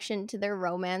connection to their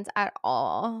romance at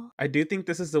all. I do think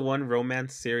this is the one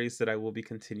romance series that I will be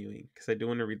continuing because I do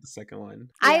want to read the second one.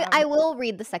 Yeah. I will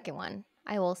read the second one,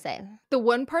 I will say. The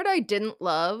one part I didn't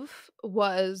love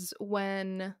was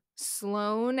when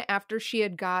Sloane, after she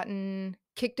had gotten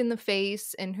kicked in the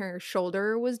face and her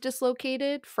shoulder was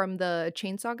dislocated from the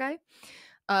chainsaw guy,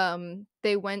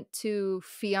 They went to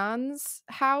Fion's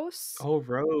house. Oh,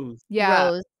 Rose. Yeah.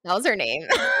 Rose. That was her name.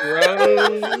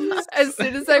 Rose. As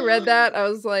soon as I read that, I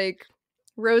was like,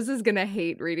 Rose is gonna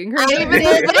hate reading her I name. did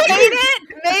hate it.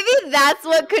 Maybe that's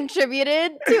what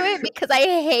contributed to it, because I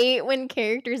hate when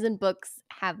characters in books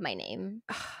have my name.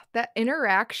 That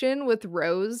interaction with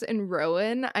Rose and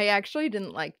Rowan, I actually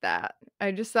didn't like that.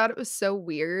 I just thought it was so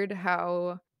weird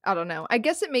how, I don't know. I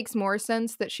guess it makes more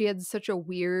sense that she had such a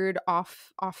weird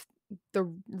off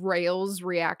the rails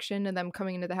reaction to them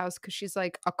coming into the house because she's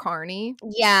like a carny.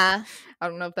 Yeah. I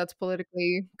don't know if that's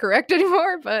politically correct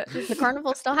anymore, but The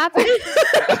carnival's still happening.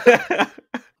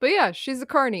 but yeah, she's a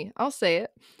carny. I'll say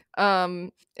it.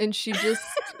 And she just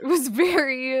was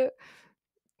very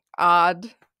odd,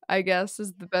 I guess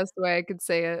is the best way I could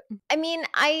say it. I mean,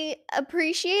 I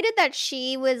appreciated that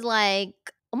she was like,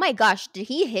 oh my gosh, did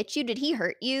he hit you? Did he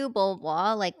hurt you? Blah, blah,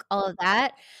 blah, like all of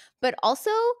that. But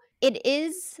also, it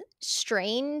is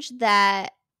strange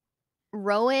that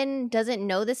Rowan doesn't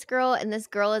know this girl and this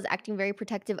girl is acting very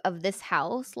protective of this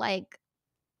house. Like,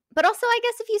 but also, I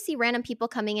guess if you see random people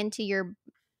coming into your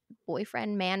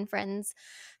boyfriend, man friend's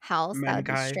house, that would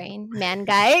be strange. Man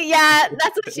guy. Yeah,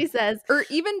 that's what she says. Or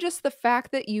even just the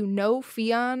fact that you know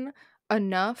Fion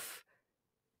enough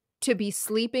to be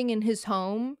sleeping in his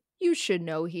home, you should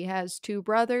know he has two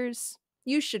brothers.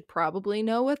 You should probably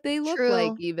know what they look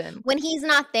like even. When he's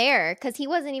not there, because he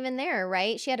wasn't even there,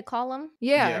 right? She had to call him.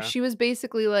 Yeah, she was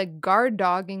basically like guard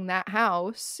dogging that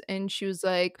house, and she was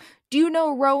like, do you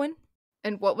know Rowan?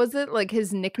 And what was it? Like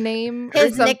his nickname?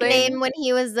 His nickname when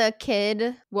he was a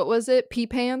kid. What was it? Pee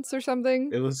Pants or something?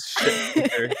 It was Shit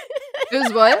Flicker. It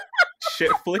was what?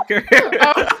 Shit Flicker.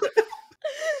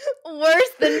 Worse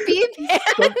than Pee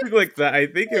Pants. Something like that. I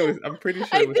think it was. I'm pretty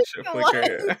sure it was Shit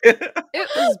Flicker. It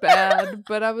was bad,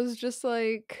 but I was just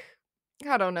like,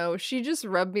 I don't know. She just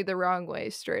rubbed me the wrong way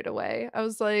straight away. I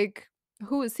was like,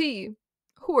 who is he?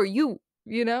 Who are you?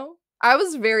 You know? I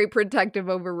was very protective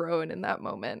over Rowan in that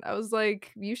moment. I was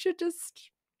like, you should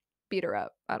just beat her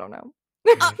up. I don't know.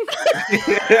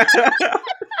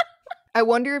 I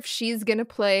wonder if she's gonna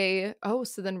play. Oh,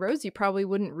 so then Rose, you probably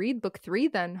wouldn't read book 3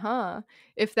 then, huh?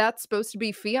 If that's supposed to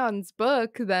be Fion's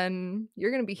book, then you're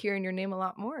gonna be hearing your name a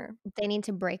lot more. They need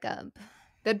to break up.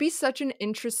 That'd be such an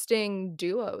interesting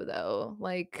duo, though.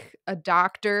 Like a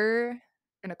doctor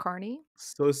and a carny.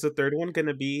 So is the third one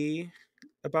gonna be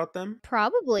about them?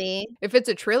 Probably. If it's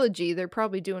a trilogy, they're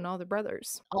probably doing all the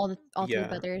brothers. All three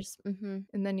brothers. Mm-hmm.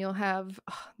 And then you'll have,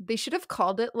 they should have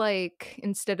called it like,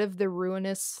 instead of the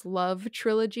Ruinous Love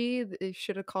Trilogy, they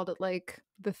should have called it like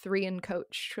the 3 and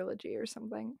Coach Trilogy or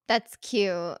something. That's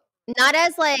cute. Not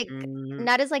as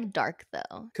like dark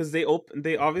though. Because they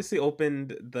obviously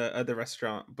opened the other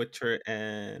restaurant, Butcher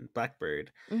and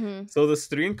Blackbird. Mm-hmm. So does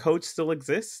 3 and Coach still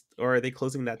exist, or are they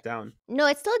closing that down? No,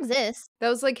 it still exists. That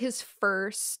was like his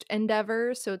first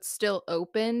endeavor, so it's still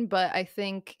open, but I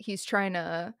think he's trying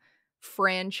to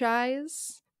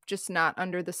franchise, just not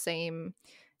under the same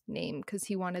name, because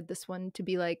he wanted this one to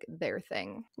be like their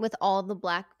thing. With all the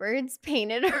blackbirds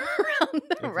painted around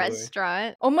the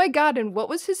restaurant. Oh my god, and what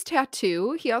was his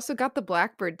tattoo? He also got the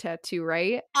Blackbird tattoo,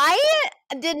 right? I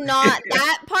did not.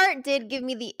 That part did give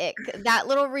me the ick. That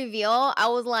little reveal, I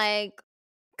was like...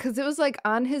 Because it was like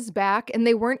on his back, and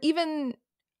they weren't even...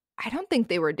 I don't think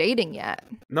they were dating yet.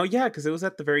 No, yeah, because it was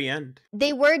at the very end.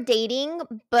 They were dating,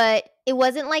 but it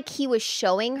wasn't like he was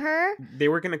showing her. They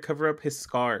were gonna cover up his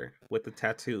scar with the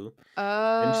tattoo.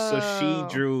 Oh. And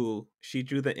so she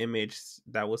drew the image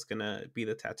that was gonna be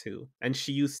the tattoo. And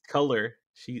she used color.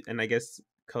 And I guess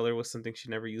color was something she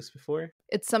never used before.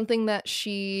 It's something that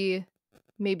she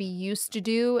maybe used to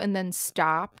do and then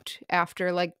stopped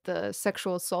after like the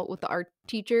sexual assault with the art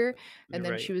teacher. And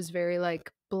then she was very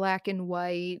like black and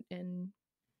white and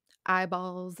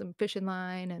eyeballs and fishing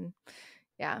line, and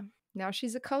yeah, now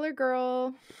she's a color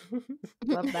girl.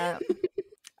 Love that.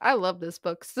 I love this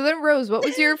book. So then, Rose, what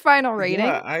was your final rating?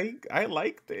 Yeah, I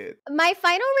liked it. My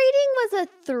final rating was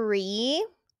a 3.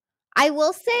 I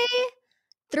will say,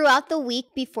 throughout the week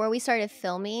before we started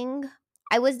filming,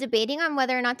 I was debating on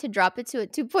whether or not to drop it to a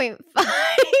 2.5.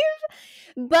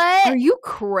 But are you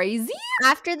crazy?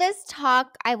 After this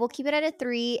talk, I will keep it at a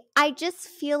 3. I just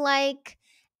feel like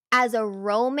as a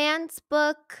romance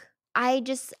book, I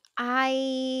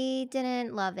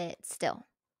didn't love it still.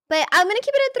 But I'm going to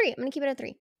keep it at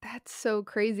 3. That's so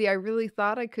crazy. I really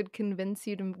thought I could convince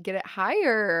you to get it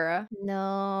higher.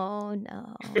 No.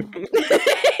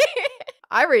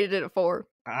 I rated it a 4.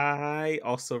 I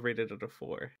also rated it a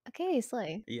 4. Okay,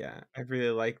 slay. Yeah, I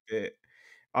really liked it.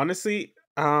 Honestly,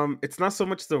 It's not so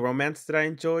much the romance that I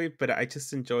enjoyed, but I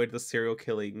just enjoyed the serial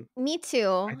killing. Me I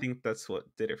too. think that's what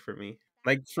did it for me.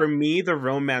 Like, for me, the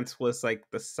romance was, like,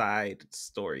 the side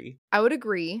story. I would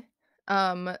agree.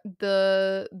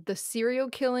 The serial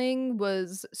killing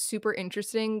was super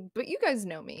interesting, but you guys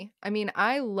know me. I mean,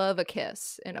 I love a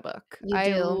kiss in a book. You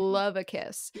I do. love a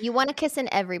kiss. You want to kiss in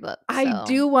every book. I so.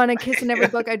 do want a kiss in every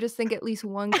book. I just think at least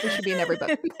one kiss should be in every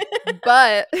book.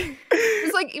 But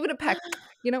it's like even a peck,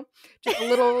 you know? Just a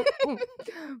little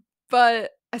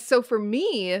But so for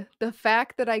me, the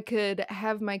fact that I could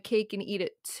have my cake and eat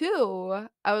it too,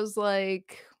 I was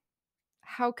like,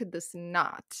 how could this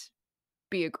not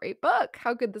be a great book?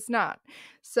 How could this not?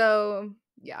 So,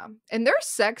 yeah. And their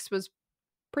sex was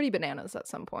pretty bananas at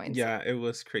some points. Yeah, it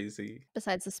was crazy.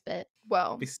 Besides the spit.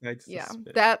 Well, Besides the yeah,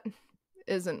 spit. that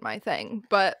isn't my thing.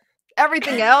 But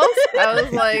everything else, I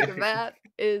was like, that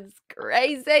is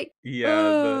crazy.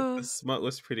 Yeah, the smut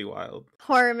was pretty wild.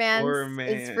 Horrormance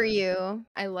is for you.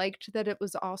 I liked that it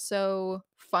was also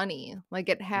funny. Like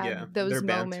it had those their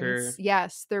moments. banter.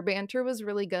 Yes, their banter was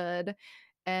really good.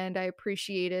 And I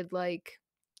appreciated, like,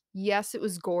 yes, it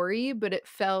was gory, but it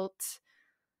felt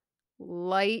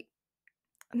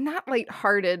not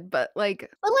lighthearted, but like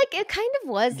it kind of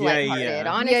was lighthearted,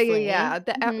 honestly. Yeah.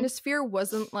 The atmosphere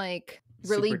wasn't like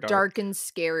really dark and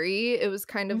scary. It was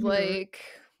kind of like,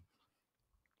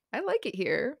 I like it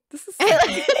here. This is I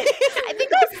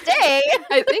think I'll stay.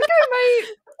 I think I might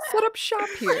set up shop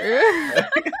here.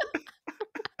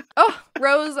 Oh,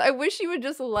 Rose, I wish you would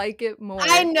just like it more.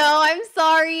 I know, I'm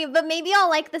sorry, but maybe I'll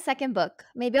like the second book.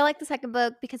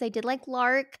 Because I did like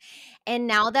Lark, and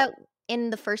now that in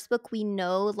the first book we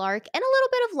know Lark and a little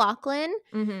bit of Lachlan,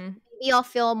 maybe I'll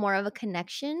feel more of a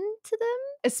connection to them.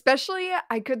 Especially,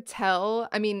 I could tell,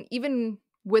 I mean, even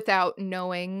without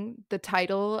knowing the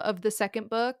title of the second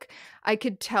book, I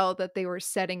could tell that they were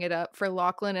setting it up for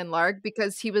Lachlan and Lark,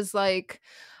 because he was like,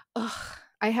 ugh,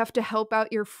 I have to help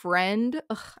out your friend.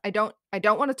 Ugh, I don't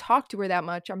want to talk to her that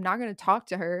much. I'm not going to talk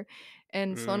to her.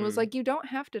 And Sloane was like, you don't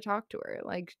have to talk to her.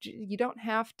 Like, you don't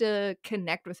have to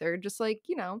connect with her. Just like,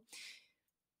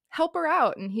 help her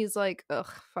out. And he's like,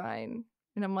 ugh, fine.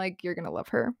 And I'm like, you're going to love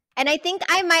her. And I think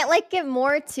I might like it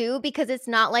more too, because it's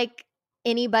not like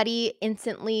anybody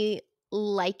instantly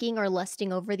liking or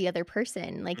lusting over the other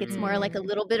person. Like, it's more like a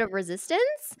little bit of resistance.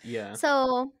 Yeah.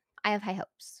 So I have high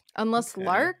hopes. Unless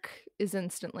Lark is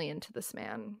instantly into this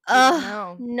man.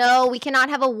 No, we cannot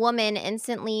have a woman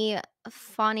instantly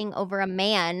fawning over a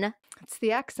man. It's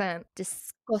the accent.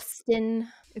 Disgusting.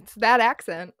 It's that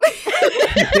accent.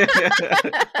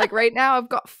 Like right now I've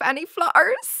got fanny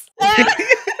flutters.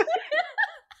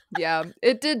 Yeah,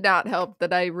 it did not help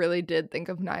that I really did think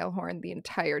of Niall Horn the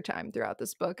entire time throughout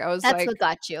this book. That's what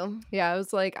got you. Yeah, I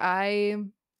was like, I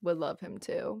would love him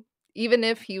too. Even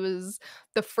if he was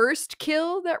the first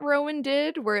kill that Rowan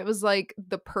did, where it was like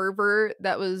the pervert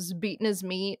that was beating his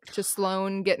meat to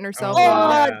Sloane getting herself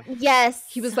off. Yes.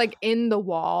 He was like in the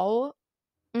wall.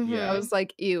 I was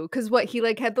like, ew. Because he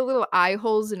like had the little eye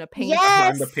holes in a painting.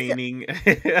 Yes! The painting.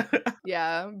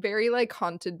 Yeah, very like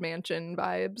Haunted Mansion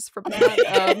vibes from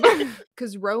that.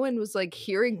 Because Rowan was like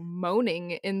hearing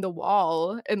moaning in the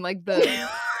wall and like the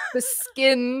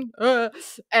skin.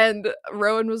 And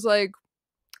Rowan was like,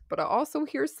 but I also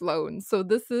hear Sloane, so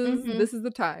this is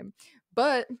the time.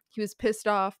 But he was pissed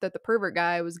off that the pervert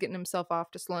guy was getting himself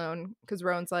off to Sloane, because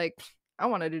Rowan's like, I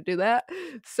wanted to do that.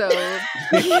 So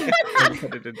So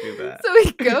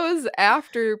he goes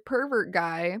after pervert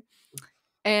guy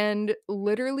and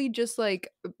literally just like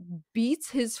beats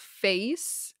his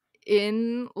face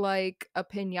in like a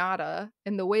piñata,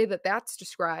 and the way that that's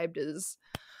described is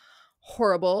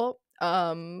horrible.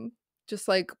 Just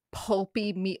like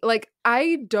pulpy meat. Like,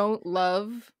 I don't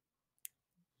love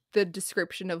the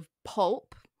description of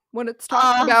pulp when it's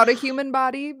talking about a human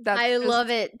body. I love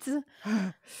it.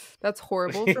 That's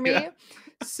horrible for me.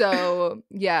 So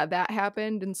yeah, that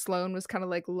happened, and Sloane was kind of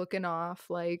like looking off,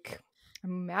 like,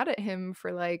 I'm mad at him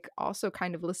for like also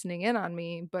kind of listening in on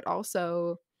me, but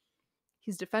also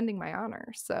he's defending my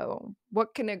honor. So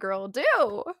what can a girl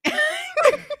do?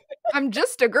 I'm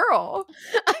just a girl.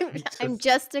 I'm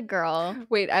just a girl.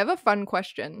 Wait, I have a fun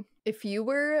question. If you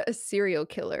were a serial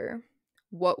killer,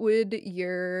 what would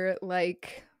your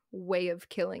like way of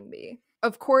killing be?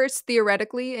 Of course,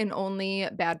 theoretically, and only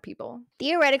bad people.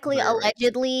 Theoretically,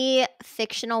 allegedly,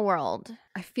 fictional world.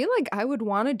 I feel like I would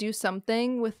want to do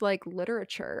something with like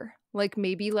literature. Like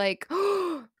maybe like,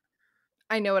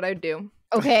 I know what I'd do.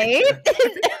 Okay.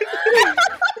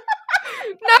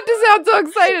 Not to sound so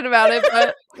excited about it,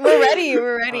 but we're ready.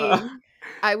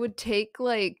 I would take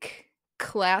like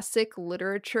classic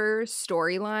literature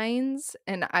storylines,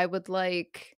 and I would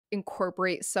like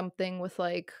incorporate something with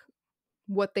like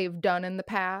what they've done in the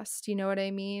past, you know what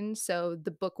I mean? So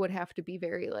the book would have to be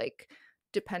very like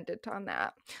dependent on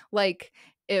that. Like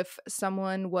if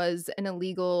someone was an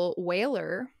illegal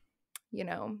whaler, you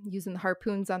know, using the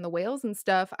harpoons on the whales and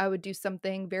stuff, I would do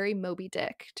something very Moby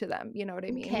Dick to them, you know what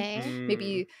I mean? Okay.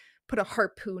 Maybe put a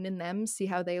harpoon in them, see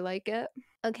how they like it.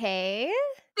 Okay.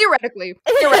 Theoretically.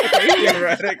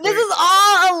 This is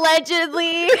all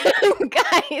allegedly,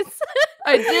 guys.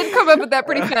 I did come up with that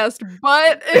pretty fast,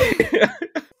 but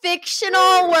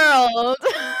fictional world.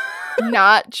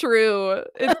 Not true.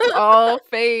 It's all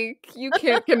fake. You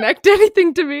can't connect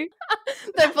anything to me.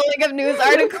 They're pulling up news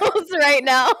articles right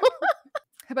now.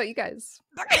 How about you guys?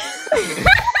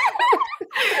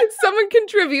 Someone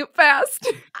contribute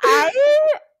fast.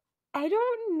 I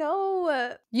don't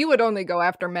know. You would only go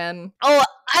after men. Oh,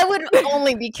 I would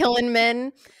only be killing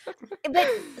men. But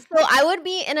so I would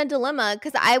be in a dilemma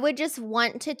because I would just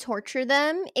want to torture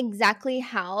them exactly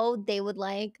how they would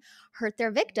like hurt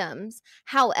their victims.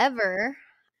 However,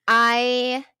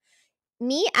 me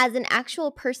as an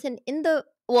actual person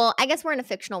I guess we're in a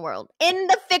fictional world. In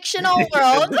the fictional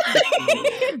world.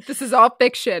 This is all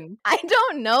fiction. I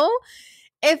don't know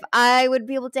if I would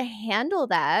be able to handle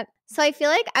that. So I feel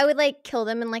like I would like kill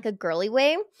them in like a girly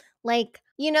way. Like,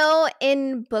 you know,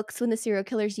 in books when the serial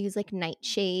killers use like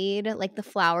nightshade, like the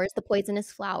flowers, the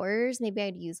poisonous flowers, maybe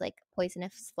I'd use like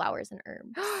poisonous flowers and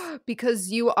herbs.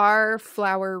 Because you are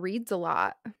Flower reads a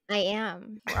lot. I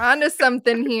am. We're onto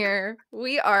something here.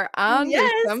 We are onto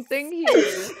something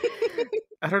here.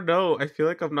 I don't know. I feel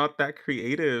like I'm not that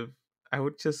creative. I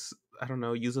would just, I don't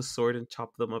know, use a sword and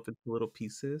chop them up into little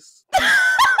pieces.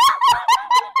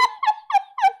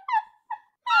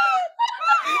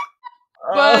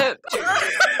 But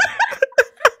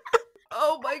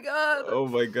oh my god. Oh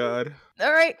my god.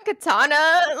 All right,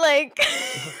 katana, like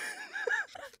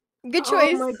good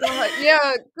choice. Oh my god.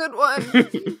 Yeah, good one.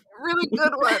 Really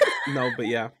good one. No, but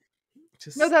yeah.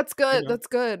 No, that's good. You know. That's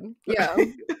good. Yeah.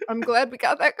 I'm glad we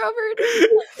got that covered.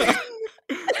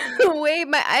 Wait,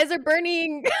 my eyes are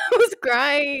burning. I was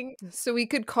crying. So we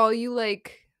could call you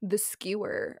like the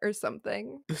skewer or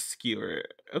something. The skewer.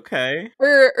 Okay.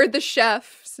 Or the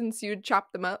chef, since you'd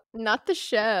chop them up. Not the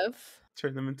chef.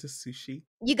 Turn them into sushi.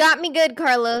 You got me good,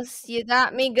 Carlos. You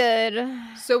got me good.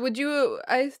 So would you,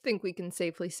 I think we can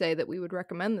safely say that we would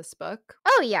recommend this book.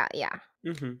 Oh, yeah.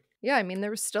 Mm-hmm. Yeah, I mean, there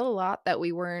was still a lot that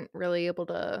we weren't really able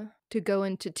to go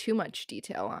into too much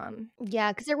detail on.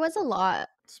 Yeah, because there was a lot.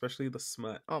 Especially the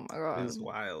smut. Oh my god. It was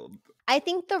wild. I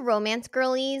think the romance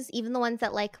girlies, even the ones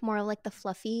that like more like the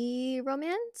fluffy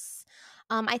romance,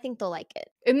 I think they'll like it.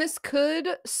 And this could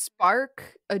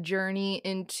spark a journey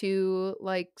into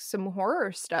like some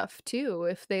horror stuff too,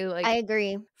 if they like I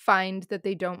agree. find that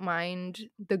they don't mind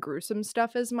the gruesome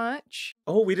stuff as much.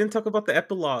 Oh, we didn't talk about the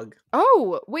epilogue.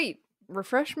 Oh, wait.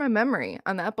 Refresh my memory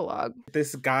on the epilogue.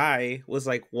 This guy was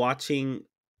like watching,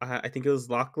 I think it was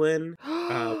Lachlan,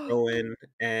 Rowan,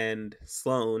 and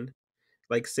Sloane,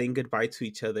 like saying goodbye to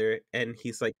each other, and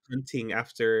he's like hunting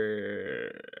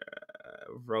after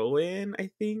Rowan, I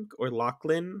think, or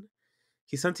Lachlan.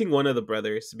 He's hunting one of the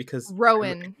brothers because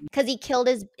Rowan. Because he killed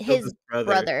his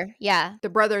brother. Yeah. The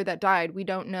brother that died. We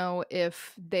don't know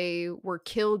if they were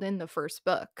killed in the first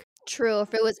book. True,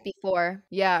 if it was before.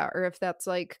 Yeah, or if that's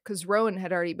like, because Rowan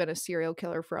had already been a serial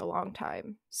killer for a long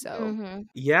time. So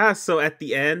yeah, so at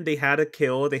the end they had a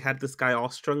kill. They had this guy all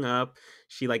strung up.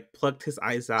 She like plucked his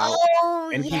eyes out.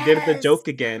 And he did the joke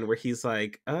again where he's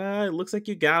like, it looks like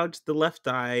you gouged the left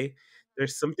eye.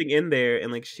 There's something in there.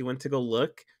 And like she went to go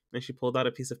look and she pulled out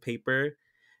a piece of paper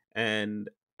and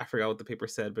I forgot what the paper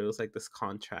said, but it was like this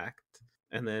contract.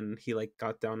 And then he like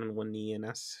got down on one knee and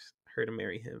asked her to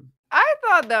marry him. I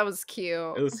thought that was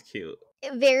cute. It was cute.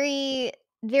 Very,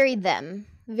 very them.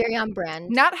 Very on brand.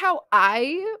 Not how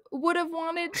I would have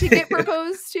wanted to get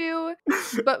proposed to,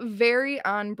 but very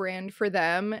on brand for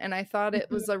them. And I thought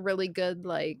it was a really good,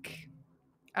 like,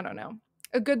 I don't know,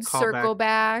 a good circle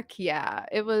back. Yeah,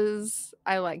 it was.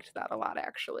 I liked that a lot,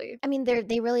 actually. I mean,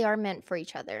 they really are meant for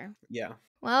each other. Yeah.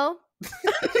 Well,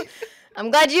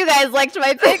 I'm glad you guys liked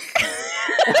my pick.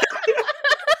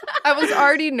 I was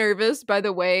already nervous by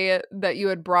the way that you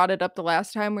had brought it up the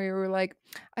last time where you were like,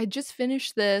 I just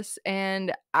finished this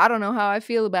and I don't know how I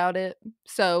feel about it.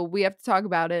 So we have to talk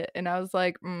about it. And I was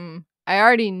like, I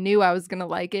already knew I was going to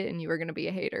like it and you were going to be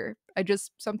a hater.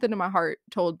 Something in my heart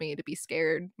told me to be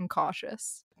scared and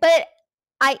cautious. But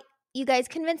you guys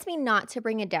convinced me not to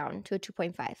bring it down to a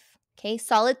 2.5. Okay,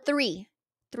 solid 3.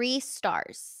 3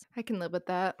 stars. I can live with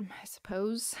that, I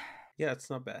suppose. Yeah,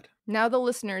 it's not bad. Now the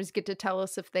listeners get to tell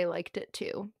us if they liked it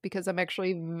too, because I'm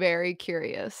actually very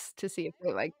curious to see if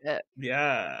they liked it.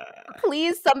 Yeah.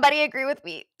 Please, somebody agree with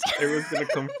me. Everyone's gonna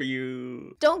come for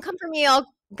you. Don't come for me.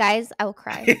 Guys, I will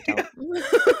cry. Don't.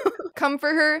 Come for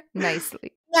her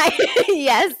nicely.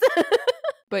 Yes.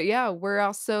 But yeah, we're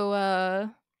also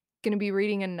going to be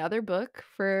reading another book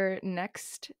for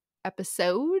next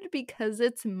episode because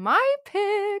it's my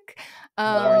pick.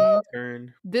 Lauren's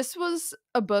turn. This was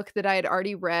a book that I had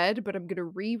already read, but I'm going to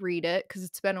reread it because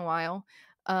it's been a while.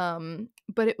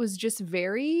 But it was just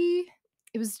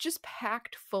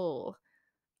packed full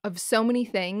of so many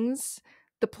things.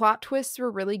 The plot twists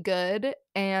were really good,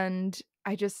 and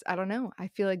I don't know. I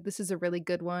feel like this is a really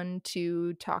good one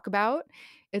to talk about.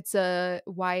 It's a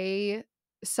YA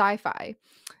sci-fi.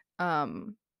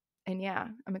 And yeah,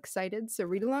 I'm excited. So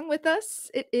read along with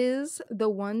us. It is The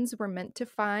Ones We're Meant to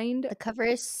Find. The cover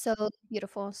is so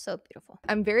beautiful, so beautiful.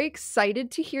 I'm very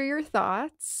excited to hear your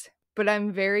thoughts, but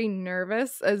I'm very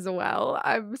nervous as well.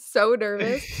 I'm so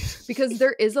nervous because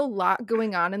there is a lot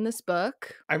going on in this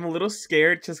book. I'm a little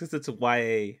scared just because it's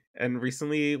YA, and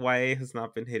recently YA has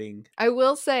not been hitting. I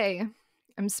will say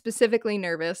I'm specifically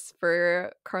nervous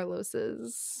for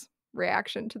Carlos's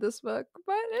reaction to this book,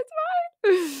 but it's fine.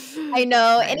 I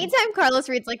know. Anytime Carlos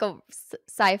reads like a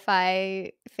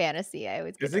sci-fi fantasy, I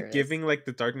always get Is nervous. it giving like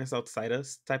the Darkness Outside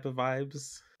Us type of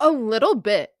vibes? A little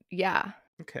bit, yeah.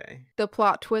 Okay. The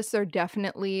plot twists are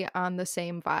definitely on the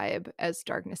same vibe as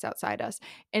Darkness Outside Us.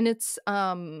 And it's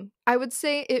I would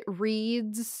say it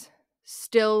reads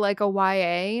still like a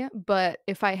YA, but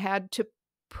if I had to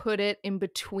put it in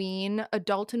between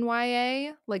adult and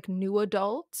YA, like new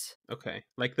adult. Okay.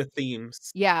 Like the themes.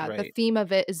 Yeah, right. The theme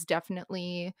of it is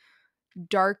definitely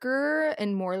darker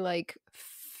and more like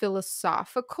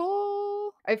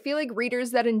philosophical. I feel like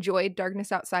readers that enjoyed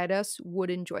Darkness Outside Us would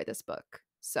enjoy this book.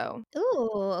 So,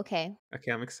 ooh, okay.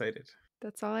 Okay, I'm excited.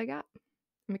 That's all I got.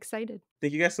 I'm excited.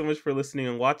 Thank you guys so much for listening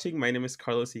and watching. My name is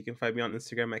Carlos. You can find me on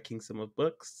Instagram at Kingdom of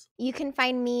Books. You can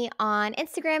find me on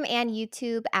Instagram and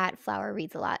YouTube at Flower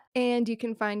Reads a Lot. And you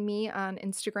can find me on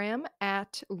Instagram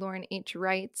at Lauren H.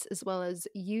 Writes, as well as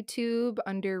YouTube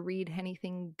under Read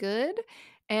Anything Good.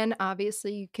 And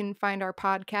obviously, you can find our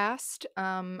podcast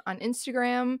on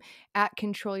Instagram at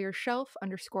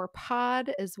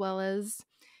controlyourshelf_pod, as well as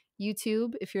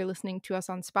YouTube if you're listening to us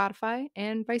on Spotify,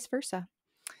 and vice versa.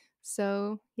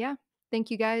 So, yeah,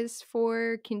 thank you guys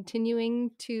for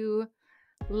continuing to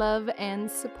love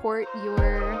and support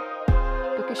your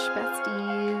bookish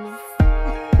besties.